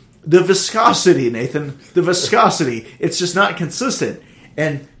 The viscosity, Nathan, the viscosity. It's just not consistent.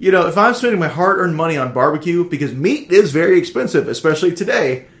 And, if I'm spending my hard-earned money on barbecue, because meat is very expensive, especially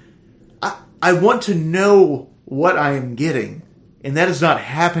today, I want to know what I am getting. And that is not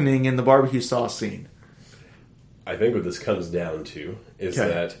happening in the barbecue sauce scene. I think what this comes down to is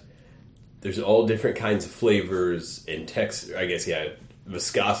that there's all different kinds of flavors and texture. I guess,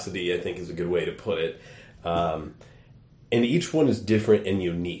 viscosity, I think, is a good way to put it. And each one is different and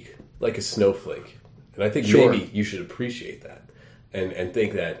unique, like a snowflake. And I think maybe you should appreciate that. And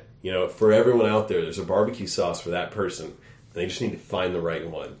think that, for everyone out there, there's a barbecue sauce for that person. And they just need to find the right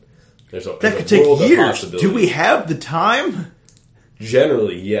one. That could take years. Do we have the time?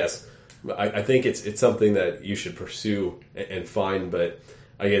 Generally, yes. I think it's something that you should pursue and find. But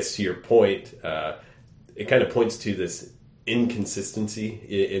I guess to your point, it kind of points to this inconsistency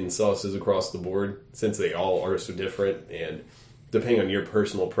in sauces across the board, since they all are so different, and depending on your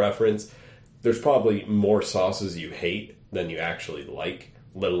personal preference, there's probably more sauces you hate than you actually like,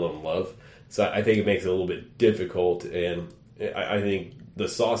 let alone love. So I think it makes it a little bit difficult, and I think the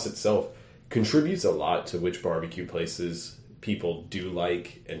sauce itself contributes a lot to which barbecue places people do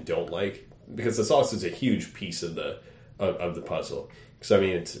like and don't like, because the sauce is a huge piece of the puzzle. So I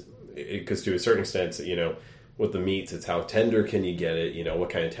mean, because to a certain extent, with the meats, it's how tender can you get it, what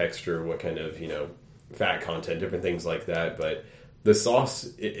kind of texture, what kind of fat content, different things like that. But the sauce,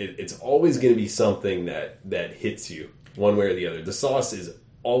 it's always going to be something that hits you one way or the other. The sauce is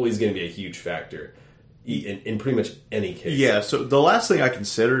always going to be a huge factor in pretty much any case. Yeah, so the last thing I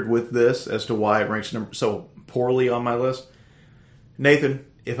considered with this as to why it ranks so poorly on my list, Nathan,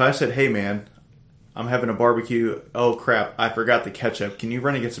 if I said, hey man, I'm having a barbecue, oh crap, I forgot the ketchup, can you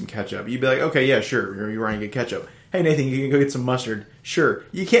run and get some ketchup? You'd be like, okay, yeah, sure, you're running to get ketchup. Hey Nathan, you can go get some mustard. Sure,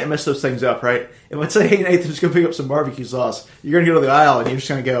 you can't mess those things up, right? If I say, hey Nathan, just go pick up some barbecue sauce, you're going to go to the aisle and you're just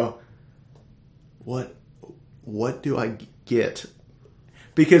going to go, what do I get?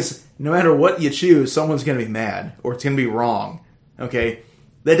 Because no matter what you choose, someone's going to be mad, or it's going to be wrong, okay?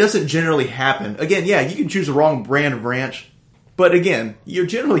 That doesn't generally happen. Again, yeah, you can choose the wrong brand of ranch, but again, you're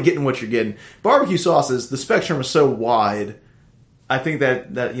generally getting what you're getting. Barbecue sauces, the spectrum is so wide, I think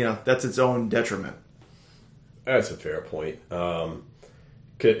that that's its own detriment. That's a fair point.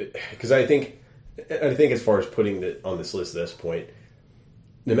 Because I think as far as putting it on this list at this point,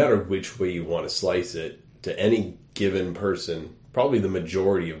 no matter which way you want to slice it, to any given person, probably the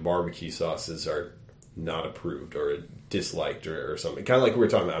majority of barbecue sauces are not approved or disliked or something. Kind of like we were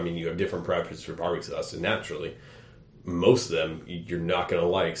talking about. I mean, you have different preferences for barbecue sauce, and naturally, most of them you're not going to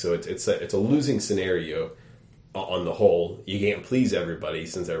like. So it's a losing scenario on the whole. You can't please everybody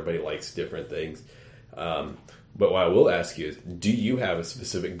since everybody likes different things. But what I will ask you is, do you have a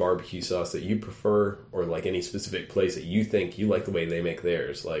specific barbecue sauce that you prefer, or like any specific place that you think you like the way they make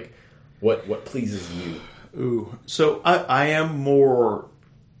theirs? Like, what pleases you? Ooh, so I am more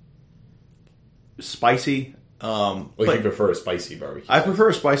spicy. You prefer a spicy barbecue sauce? I prefer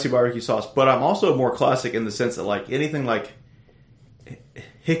a spicy barbecue sauce, but I'm also more classic in the sense that like anything like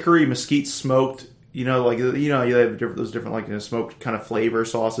hickory mesquite smoked, you have those different like smoked kind of flavor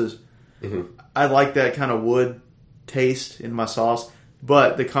sauces. Mm-hmm. I like that kind of wood taste in my sauce.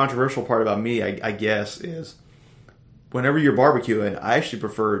 But the controversial part about me, I guess, is whenever you're barbecuing, I actually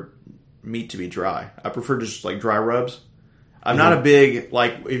prefer meat to be dry. I prefer just like dry rubs. I'm not a big,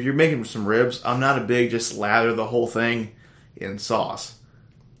 like, if you're making some ribs, I'm not a big just lather the whole thing in sauce.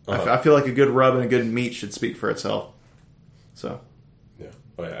 I feel like a good rub and a good meat should speak for itself. So. Yeah.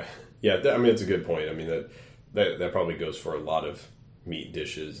 I mean, it's a good point. I mean, that probably goes for a lot of meat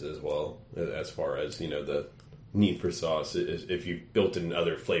dishes as well, as far as, the need for sauce. If you've built in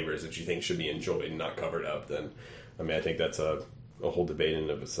other flavors that you think should be enjoyed and not covered up, then, I mean, I think that's a whole debate in and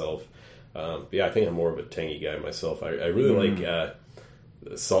of itself. I think I'm more of a tangy guy myself. I really like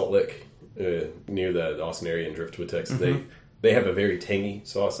Salt Lick near the Austin area in Driftwood, Texas. Mm-hmm. They have a very tangy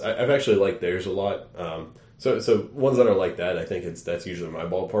sauce. I've actually liked theirs a lot. So ones that are like that, I think that's usually my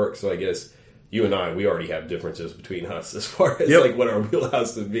ballpark. So I guess you and we already have differences between us as far as like what our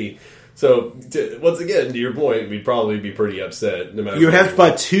wheelhouse would be. So once again, to your point, we'd probably be pretty upset. No matter you would have to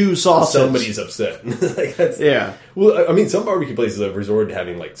buy two sauces. Somebody's upset. Yeah. Well, I mean, some barbecue places have resorted to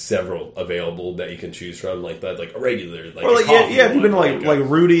having like several available that you can choose from, like that, like a regular, like. Or like if you've been to like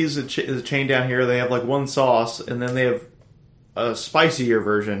Rudy's, is a chain down here. They have like one sauce, and then they have a spicier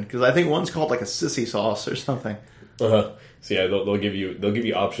version because I think one's called like a sissy sauce or something. So yeah, they'll give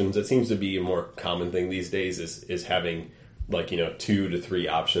you options. It seems to be a more common thing these days is having like 2 to 3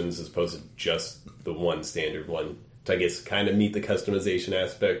 options as opposed to just the one standard one to, I guess, kind of meet the customization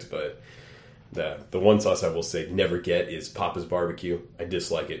aspect. But the one sauce I will say never get is Papa's Barbecue. I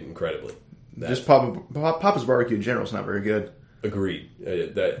dislike it incredibly. Just Papa's Barbecue in general is not very good. Agreed.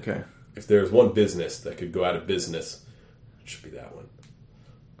 Okay. If there's one business that could go out of business, it should be that one.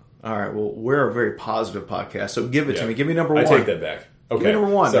 All right. Well, we're a very positive podcast, so give it to me. Give me number one. I take that back. Okay. Give me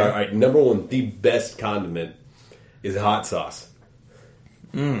number one. So, all right. Number one, the best condiment is hot sauce.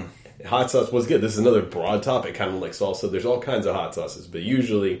 Hot sauce was good. This is another broad topic, kind of like salsa. There's all kinds of hot sauces, but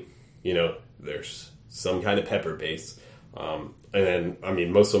usually, there's some kind of pepper base. And then, I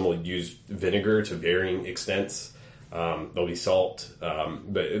mean, most of them will use vinegar to varying extents. There'll be salt.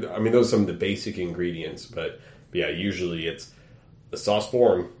 But, I mean, those are some of the basic ingredients. But yeah, usually it's the sauce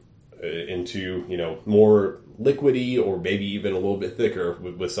form into, more liquidy or maybe even a little bit thicker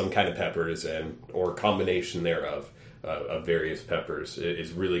with some kind of peppers or combination thereof of various peppers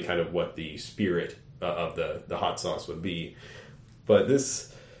is really kind of what the spirit of the hot sauce would be. But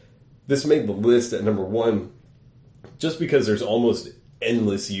this made the list at number one just because there's almost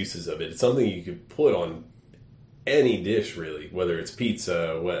endless uses of it. It's something you could put on any dish, really, whether it's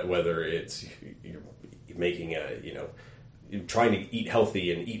pizza, whether it's you're making you're trying to eat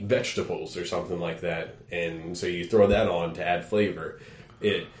healthy and eat vegetables or something like that, and so you throw that on to add flavor.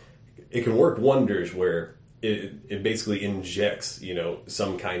 It can work wonders where it basically injects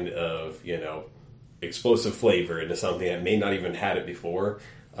some kind of explosive flavor into something that may not even had it before.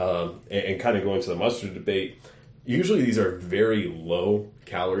 And kind of going to the mustard debate, usually these are very low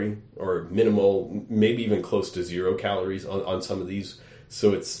calorie or minimal, maybe even close to 0 calories on some of these.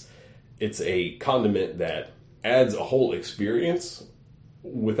 So it's a condiment that adds a whole experience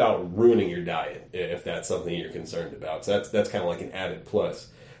without ruining your diet, if that's something you're concerned about. So that's kind of like an added plus.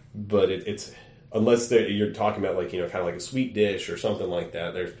 But it's unless you're talking about kind of like a sweet dish or something like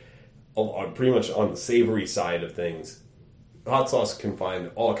that, there's pretty much on the savory side of things, hot sauce can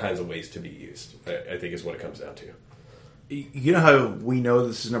find all kinds of ways to be used, I think is what it comes down to. You know how we know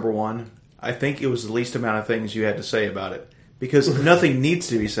this is number one? I think it was the least amount of things you had to say about it. Because nothing needs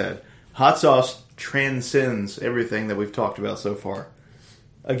to be said. Hot sauce transcends everything that we've talked about so far.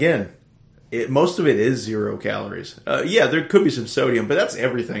 Again, most of it is 0 calories. Yeah, there could be some sodium, but that's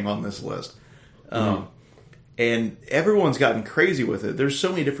everything on this list. And everyone's gotten crazy with it. There's so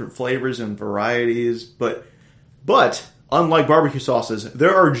many different flavors and varieties, but unlike barbecue sauces,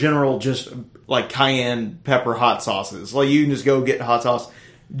 there are general just like cayenne pepper hot sauces. Like you can just go get hot sauce.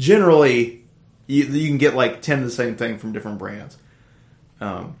 Generally, you can get like 10 of the same thing from different brands.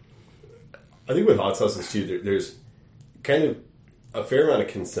 I think with hot sauces too, there's kind of a fair amount of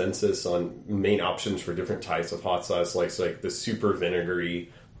consensus on main options for different types of hot sauce, like the super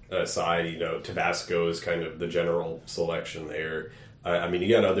vinegary side. Tabasco is kind of the general selection there. I mean, you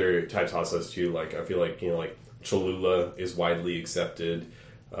got other types of hot sauce too. Like I feel like like Cholula is widely accepted,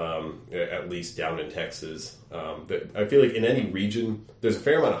 at least down in Texas. I feel like in any region, there's a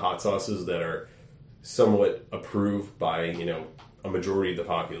fair amount of hot sauces that are somewhat approved by a majority of the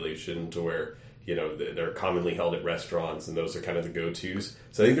population, to where they're commonly held at restaurants, and those are kind of the go-tos.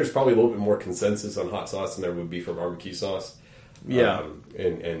 So I think there's probably a little bit more consensus on hot sauce than there would be for barbecue sauce. Yeah,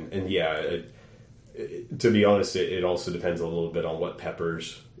 and yeah, to be honest, it also depends a little bit on what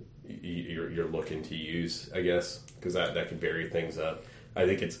peppers you're looking to use, I guess, because that can vary things up. I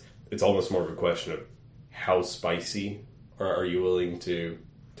think it's almost more of a question of how spicy are you willing to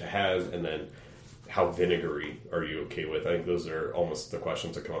have, and then how vinegary are you okay with. I think those are almost the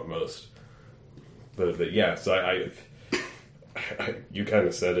questions that come up most. But yeah, so I you kind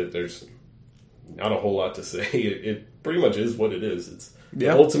of said it. There's not a whole lot to say. It pretty much is what it is. It's the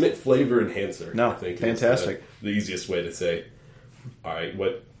ultimate flavor enhancer. No, I think fantastic. Is the easiest way to say. All right,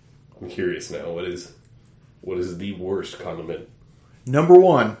 I'm curious now. What is the worst condiment? Number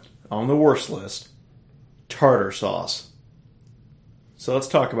one on the worst list, tartar sauce. So let's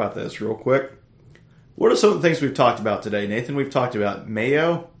talk about this real quick. What are some of the things we've talked about today, Nathan? We've talked about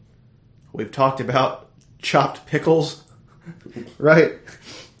mayo. We've talked about chopped pickles, right?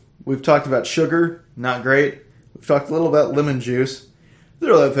 We've talked about sugar, not great. We've talked a little about lemon juice. There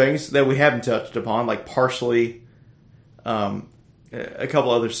are other things that we haven't touched upon, like parsley, a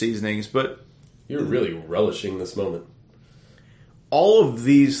couple other seasonings, but you're really relishing this moment. All of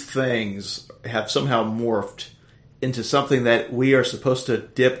these things have somehow morphed into something that we are supposed to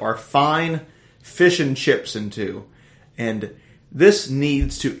dip our fine fish and chips into. And this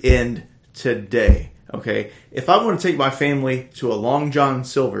needs to end today, okay? If I want to take my family to a Long John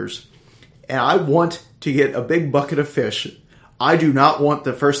Silver's and I want to get a big bucket of fish, I do not want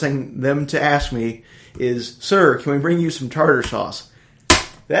the first thing them to ask me is, "Sir, can we bring you some tartar sauce?"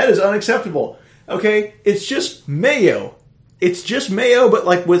 That is unacceptable, okay? It's just mayo. It's just mayo, but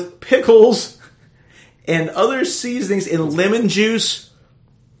like with pickles and other seasonings and lemon juice.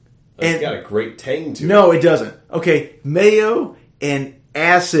 It's got a great tang to it. No, it doesn't. Okay, mayo and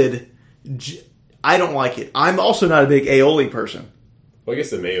acid, I don't like it. I'm also not a big aioli person. Well, I guess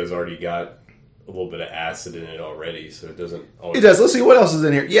the mayo's already got a little bit of acid in it already, so it doesn't always... It does. Let's see what else is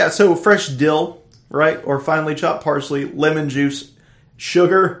in here. Yeah, so fresh dill, right? Or finely chopped parsley, lemon juice,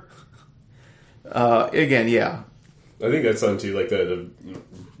 sugar. Again, yeah. I think that's something too, like the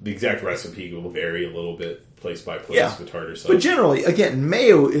exact recipe will vary a little bit place by place with tartar sauce. But generally, again,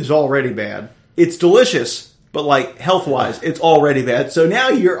 mayo is already bad. It's delicious, but like health-wise, it's already bad. So now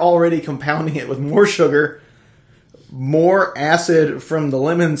you're already compounding it with more sugar, more acid from the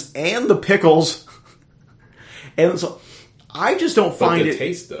lemons and the pickles. And so I just don't find but the it...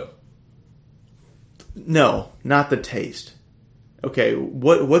 taste, though. No, not the taste. Okay,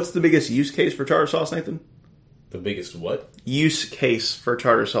 what's the biggest use case for tartar sauce, Nathan? The biggest what? Use case for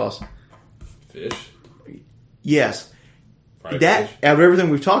tartar sauce. Fish? Yes. Fried That, fish? out of everything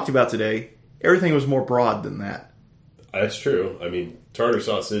we've talked about today, everything was more broad than that. That's true. I mean, tartar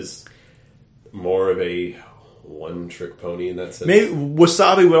sauce is more of a one-trick pony in that sense. Maybe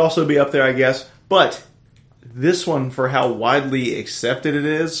wasabi would also be up there, I guess. But this one, for how widely accepted it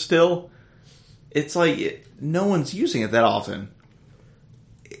is still, it's like no one's using it that often.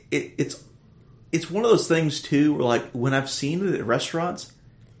 It's one of those things, too, where like when I've seen it at restaurants,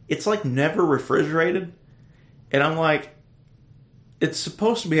 it's like never refrigerated. And I'm like, it's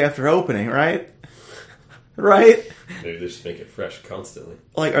supposed to be after opening, right? Right? Maybe they just make it fresh constantly.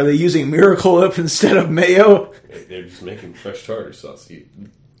 Like, are they using Miracle Whip instead of mayo? They're just making fresh tartar sauce.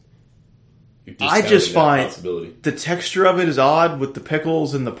 I just find possibility. the texture of it is odd with the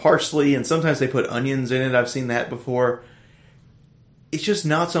pickles and the parsley, and sometimes they put onions in it. I've seen that before. It's just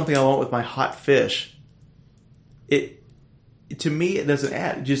not something I want with my hot fish. To me, it doesn't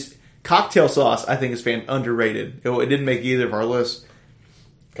add. Just cocktail sauce, I think, is underrated. It didn't make either of our lists.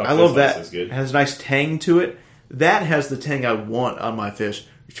 Cocktail I love sauce that. is good. It has a nice tang to it. That has the tang I want on my fish.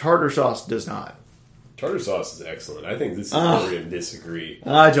 Tartar sauce does not. Tartar sauce is excellent. I think this is where we're going to disagree.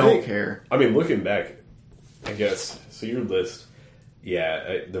 I don't care. I mean, looking back, I guess, so your list,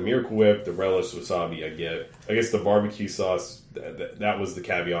 the Miracle Whip, the relish, wasabi, I get. I guess the barbecue sauce, that was the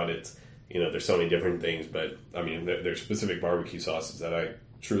caveat. It's, there's so many different things, but, I mean, there's specific barbecue sauces that I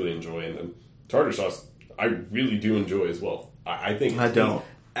truly enjoy, and then tartar sauce, I really do enjoy as well. I think it's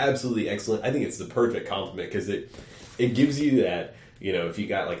absolutely excellent. I think it's the perfect compliment because it gives you that, if you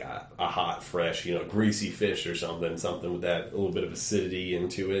got like a hot, fresh, greasy fish or something with that a little bit of acidity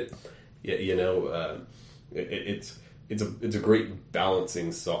into it, it's a great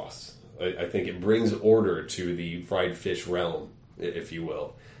balancing sauce. I think it brings order to the fried fish realm, if you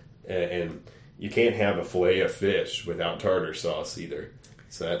will, and you can't have a fillet of fish without tartar sauce either.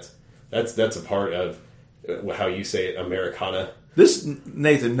 So that's a part of how you say it, Americana. This,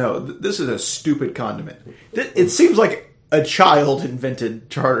 Nathan, no. This is a stupid condiment. It seems like a child invented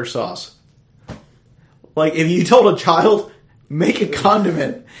tartar sauce. Like, if you told a child, make a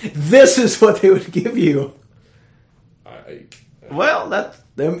condiment, this is what they would give you. Well,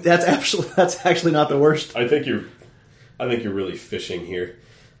 that's actually not the worst. I think you're really fishing here.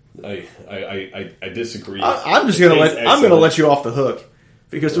 I disagree. I'm gonna let you off the hook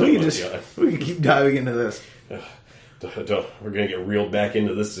because we can keep diving into this. We're going to get reeled back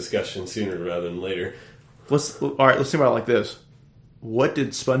into this discussion sooner rather than later. Let's think about it like this. What did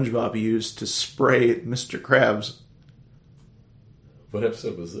SpongeBob use to spray Mr. Krabs? What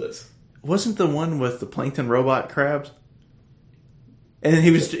episode was this? Wasn't the one with the plankton robot crabs? And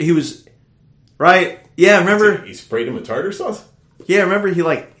he was right. Yeah, remember he sprayed him with tartar sauce? Yeah, remember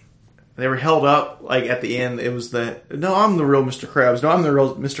they were held up like at the end. It was no, I'm the real Mr. Krabs. No, I'm the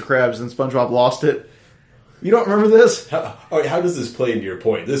real Mr. Krabs, and SpongeBob lost it. You don't remember this? How does this play into your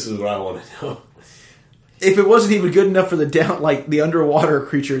point? This is what I want to know. If it wasn't even good enough for the underwater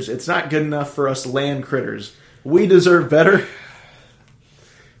creatures, it's not good enough for us land critters. We deserve better,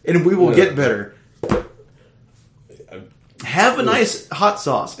 and we will get better. Have a nice hot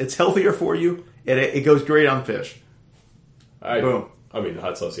sauce. It's healthier for you, and it goes great on fish. Boom. I mean,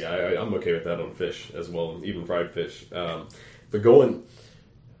 hot sauce, I'm okay with that on fish as well, even fried fish. But going...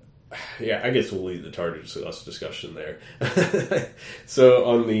 Yeah, I guess we'll leave the tartar sauce discussion there. So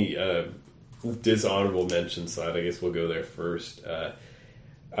on the dishonorable mention side, I guess we'll go there first.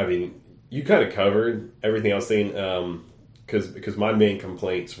 I mean, you kind of covered everything I was saying because my main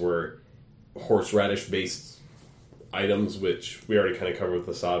complaints were horseradish based items, which we already kind of covered with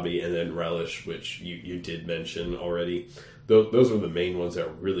wasabi, and then relish, which you did mention already. Those were the main ones that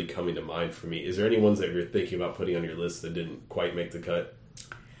were really coming to mind for me. Is there any ones that you're thinking about putting on your list that didn't quite make the cut?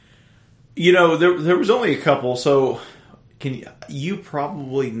 There was only a couple, so you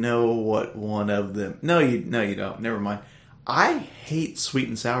probably know what one of them. No, you don't. Never mind. I hate sweet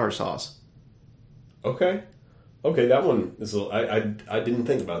and sour sauce. Okay, that one is. I didn't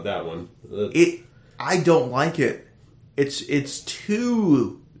think about that one. I don't like it. It's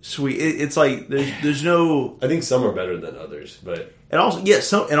too sweet. It's like there's no. I think some are better than others, but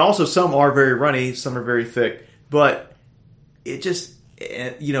also some are very runny, some are very thick, but it just.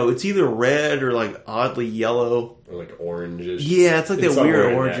 It's either red or like oddly yellow. Or like orangish. Yeah, it's like that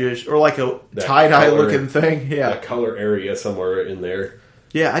weird orangish. Or like a tie-dye looking thing. Yeah. That color area somewhere in there.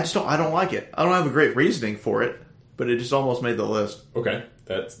 Yeah, I don't like it. I don't have a great reasoning for it, but it just almost made the list. Okay,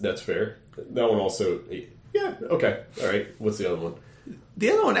 that's fair. That one also... Yeah, okay. All right, what's the other one?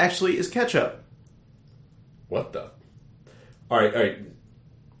 The other one actually is ketchup. What the... All right.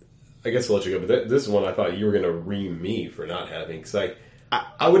 I guess I'll let you go, but this is one I thought you were going to ream me for not having. Because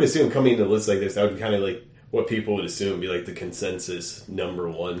I would assume coming to a list like this, that would be kind of like what people would assume be like the consensus number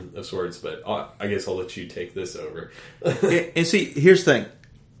one of sorts. But I guess I'll let you take this over. And see, here's the thing.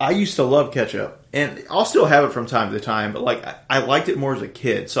 I used to love ketchup, and I'll still have it from time to time, but like I liked it more as a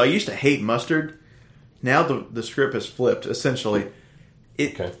kid. So I used to hate mustard. Now the script has flipped, essentially.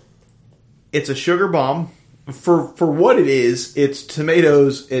 It's a sugar bomb. For what it is, it's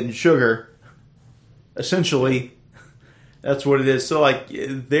tomatoes and sugar. Essentially, that's what it is. So, like,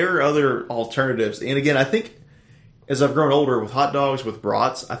 there are other alternatives. And again, I think as I've grown older with hot dogs, with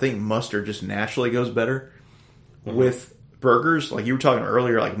brats, I think mustard just naturally goes better. Mm-hmm. With burgers, like you were talking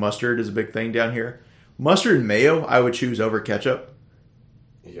earlier, like mustard is a big thing down here. Mustard and mayo, I would choose over ketchup.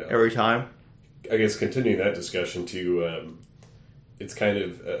 Yeah. Every time. I guess continuing that discussion too, it's kind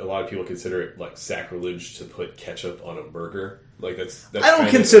of a lot of people consider it like sacrilege to put ketchup on a burger. Like that's I don't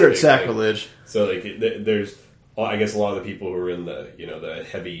consider it sacrilege. Thing. So like there's, I guess a lot of the people who are in the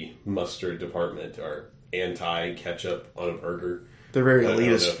heavy mustard department are anti ketchup on a burger. They're very elitist. I don't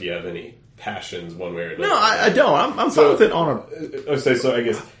know if you have any passions one way or another. No, I don't. I'm fine with it on a. So I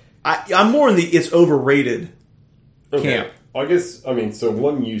guess I'm more in the it's overrated camp. I guess so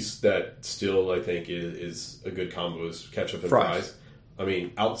one use that still I think is a good combo is ketchup and fries. I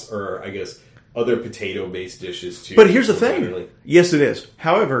mean, I guess other potato-based dishes too. But here's the thing. Generally. Yes, it is.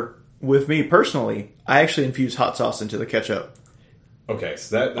 However, with me personally, I actually infuse hot sauce into the ketchup. Okay,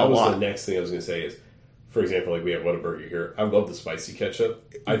 so that was the next thing I was going to say is, for example, like we have Whataburger here. I love the spicy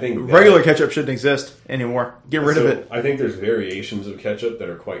ketchup. I think regular ketchup shouldn't exist anymore. Get rid of it. I think there's variations of ketchup that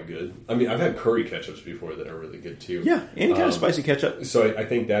are quite good. I mean, I've had curry ketchups before that are really good too. Yeah, any kind of spicy ketchup. So I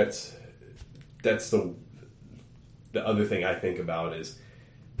think that's the other thing I think about is,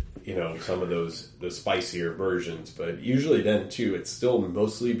 some of those spicier versions, but usually then too, it's still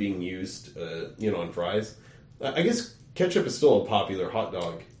mostly being used, on fries. I guess ketchup is still a popular hot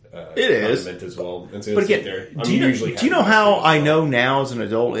dog. It is as well. And so but again, do you know how I know now as an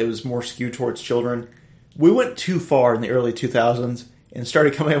adult it was more skewed towards children? We went too far in the early 2000s and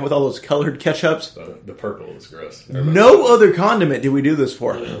started coming up with all those colored ketchups. The purple is gross. No other condiment did we do this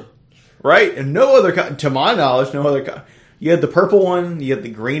for. Yeah. Right? And no other, to my knowledge, no other. You had the purple one, you had the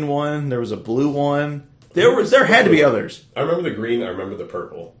green one, there was a blue one. There had to be others. I remember the green, I remember the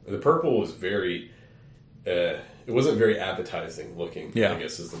purple. The purple was very, it wasn't very appetizing looking, I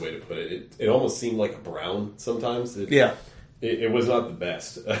guess is the way to put it. It almost seemed like a brown sometimes. It was not the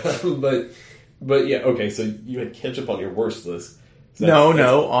best. but yeah, okay, so you had ketchup on your worst list. So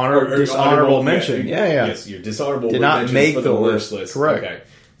dishonorable mention. Yeah. Yes, your dishonorable did not mention make for the worst list. Correct. Okay.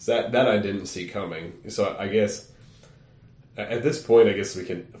 So that I didn't see coming. So I guess at this point, I guess we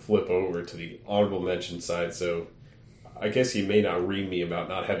can flip over to the honorable mention side. So I guess you may not read me about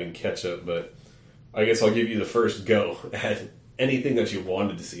not having ketchup, but I guess I'll give you the first go at anything that you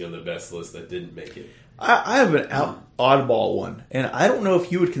wanted to see on the best list that didn't make it. I have an oddball one, and I don't know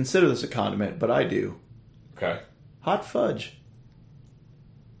if you would consider this a condiment, but I do. Okay. Hot fudge.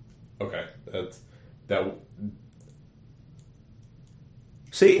 Okay, that.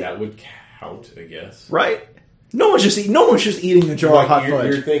 See, that would count, I guess. Right? No one's just eating a jar of hot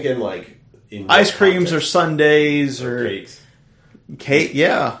fudge. You're thinking like in ice creams or sundaes or cakes. Cake,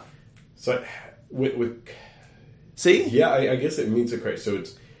 yeah. So with see, yeah, I guess it means a crate. So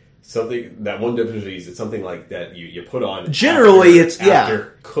it's something that one definition is it's something like that you put on. Generally,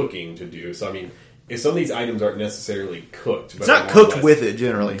 after cooking to do. So I mean, if some of these items aren't necessarily cooked, it's not cooked with it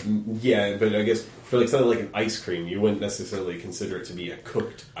generally. Yeah, but I guess for like something like an ice cream, you wouldn't necessarily consider it to be a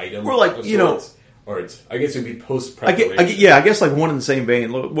cooked item. Or like or it's I guess it'd be post preparation. I guess like one in the same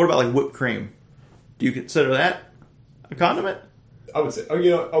vein. What about like whipped cream? Do you consider that a condiment? I would say,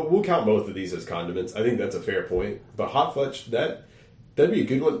 we'll count both of these as condiments. I think that's a fair point. But hot fudge, that'd be a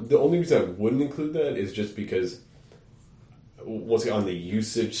good one. The only reason I wouldn't include that is just because, once again, on the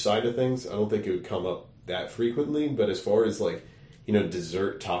usage side of things, I don't think it would come up that frequently. But as far as like,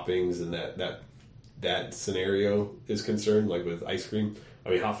 dessert toppings and that scenario is concerned, like with ice cream,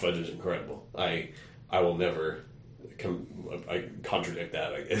 I mean, hot fudge is incredible. I will never contradict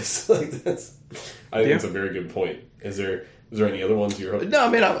that. I guess I think it's a very good point. Is there any other ones you're hoping? No, I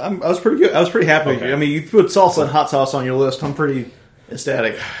mean, I was pretty good. I was pretty happy. Okay. I mean, you put salsa and hot sauce on your list. I'm pretty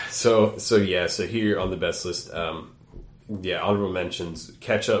ecstatic. So here on the best list, honorable mentions.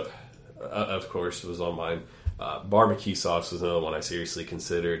 Ketchup, of course, was on mine. Barbecue sauce was another one I seriously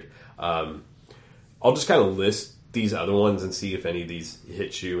considered. I'll just kind of list these other ones and see if any of these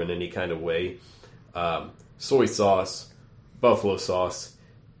hit you in any kind of way. Soy sauce, buffalo sauce,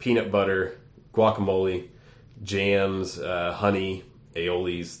 peanut butter, guacamole, jams, honey,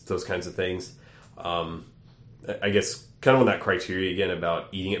 aiolis, those kinds of things. I guess kind of on that criteria again about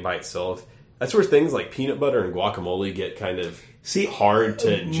eating it by itself. That's where things like peanut butter and guacamole get kind of hard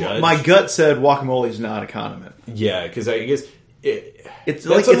to judge. My gut said guacamole is not a condiment. Yeah, because I guess it's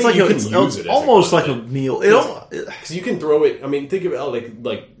almost like a meal. Because you can throw it. I mean, think about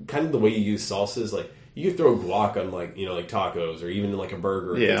like kind of the way you use sauces. Like you can throw guac on like tacos or even like a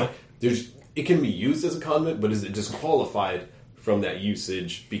burger. Yeah, it can be used as a condiment, but is it disqualified from that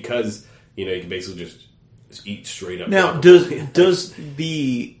usage because you can basically just eat straight up. Now, does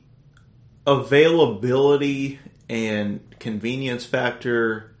the availability and convenience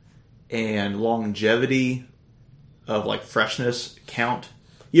factor and longevity of like freshness count?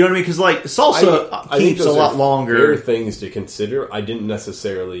 You know what I mean? Because like salsa keeps a lot longer. Fair things to consider. I didn't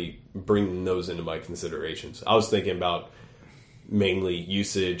necessarily bring those into my considerations. I was thinking about mainly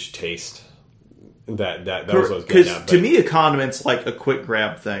usage, taste. That was what I was getting at. To me, a condiment's like a quick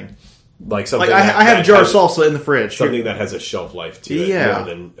grab thing. Like something. Like I have a jar of salsa in the fridge. Something that has a shelf life to it more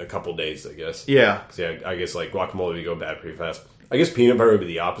than a couple days, I guess. Yeah. I guess like guacamole would go bad pretty fast. I guess peanut butter would be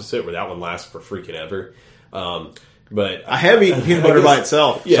the opposite, where that one lasts for freaking ever. But I have eaten peanut butter by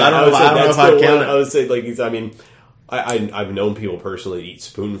itself. Yeah, so I don't know if I'd count it. I would say I've known people personally eat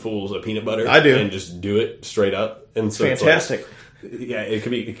spoonfuls of peanut butter. I do, and just do it straight up. And so fantastic. It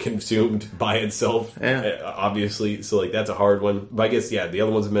can be consumed by itself, obviously. So, like, that's a hard one. But I guess, the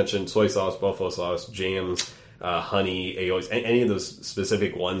other ones I mentioned, soy sauce, buffalo sauce, jams, honey, aiolis, any of those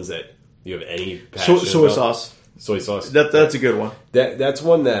specific ones that you have any passion soy about. Sauce. Soy sauce. That's a good one. That's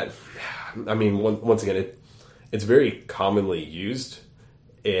one that, I mean, once again, it's very commonly used.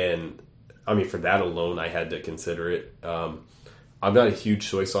 And, I mean, for that alone, I had to consider it. I'm not a huge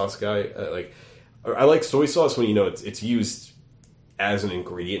soy sauce guy. I like soy sauce when, it's used as an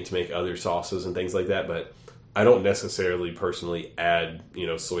ingredient to make other sauces and things like that, but I don't necessarily personally add,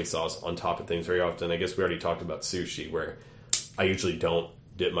 soy sauce on top of things very often. I guess we already talked about sushi, where I usually don't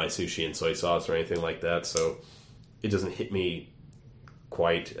dip my sushi in soy sauce or anything like that, so it doesn't hit me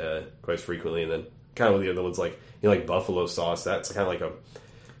quite frequently. And then kind of with the other ones, like like buffalo sauce, that's kind of like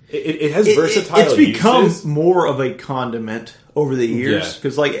it has versatile It's become uses. more of a condiment over the years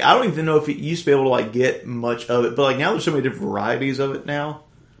because I don't even know if it used to be able to like get much of it, but like now there's so many different varieties of it now.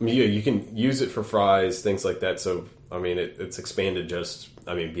 I mean, you can use it for fries, things like that. So I mean, it's expanded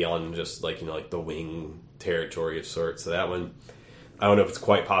beyond just like like the wing territory of sorts. So that one, I don't know if it's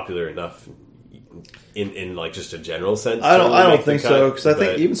quite popular enough in like just a general sense. I don't think so, because I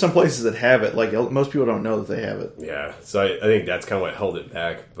think even some places that have it, like most people don't know that they have it. Yeah, so I think that's kind of what held it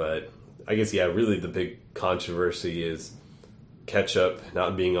back. But I guess really the big controversy is ketchup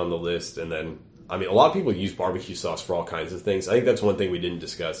not being on the list, and then a lot of people use barbecue sauce for all kinds of things. I think that's one thing we didn't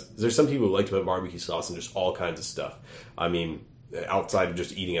discuss. There's some people who like to put barbecue sauce in just all kinds of stuff. I mean, outside of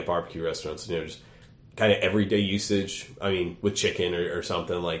just eating at barbecue restaurants, just kind of everyday usage. I mean, with chicken or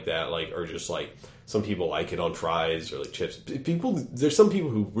something like that, or just like some people like it on fries or like chips. There's some people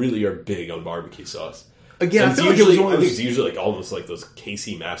who really are big on barbecue sauce. Again, I think it's usually like almost like those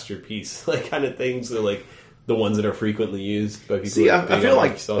Casey masterpiece kind of things. They're like the ones that are frequently used by people. See, I feel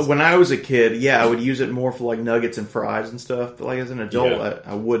like when I was a kid, I would use it more for like nuggets and fries and stuff. But like as an adult,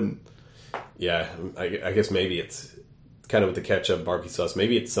 I wouldn't. Yeah, I guess maybe it's kind of with the ketchup, barbecue sauce.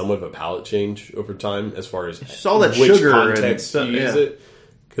 Maybe it's somewhat of a palate change over time as far as just all that which sugar context and you use it.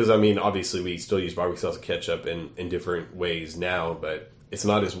 Because obviously we still use barbecue sauce and ketchup in different ways now, but it's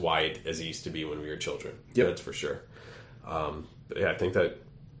not as wide as it used to be when we were children. Yep. That's for sure. But I think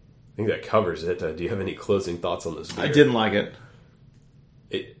that covers it. Do you have any closing thoughts on this beer? I didn't like it.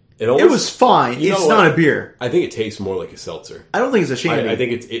 It was fine. It's not a beer. I think it tastes more like a seltzer. I don't think it's a shandy. I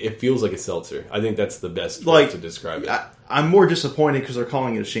think it feels like a seltzer. I think that's the best way to describe it. I'm more disappointed because they're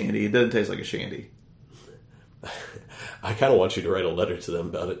calling it a shandy. It doesn't taste like a shandy. I kind of want you to write a letter to them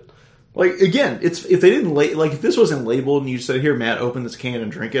about it. Like, again, if they didn't if this wasn't labeled and you said, "Here, Matt, open this can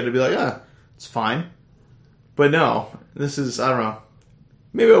and drink it," I'd be like, it's fine. But no, this is, I don't know.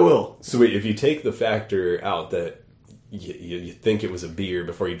 Maybe I will. So wait, if you take the factor out that you think it was a beer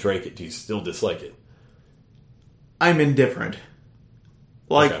before you drank it, do you still dislike it? I'm indifferent.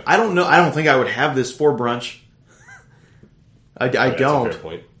 Okay. I don't know. I don't think I would have this for brunch. I don't. That's a fair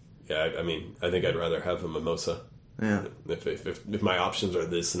point. Yeah, I think I'd rather have a mimosa. Yeah. If my options are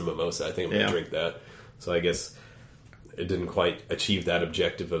this and a mimosa, I think I'm going to drink that. So I guess it didn't quite achieve that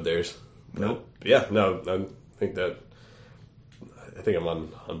objective of theirs. Nope. Yeah, no, I think I'm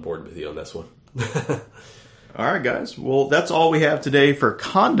on board with you on this one. All right, guys. Well, that's all we have today for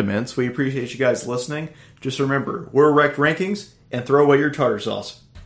condiments. We appreciate you guys listening. Just remember, we're Wrecked Rankings, and throw away your tartar sauce.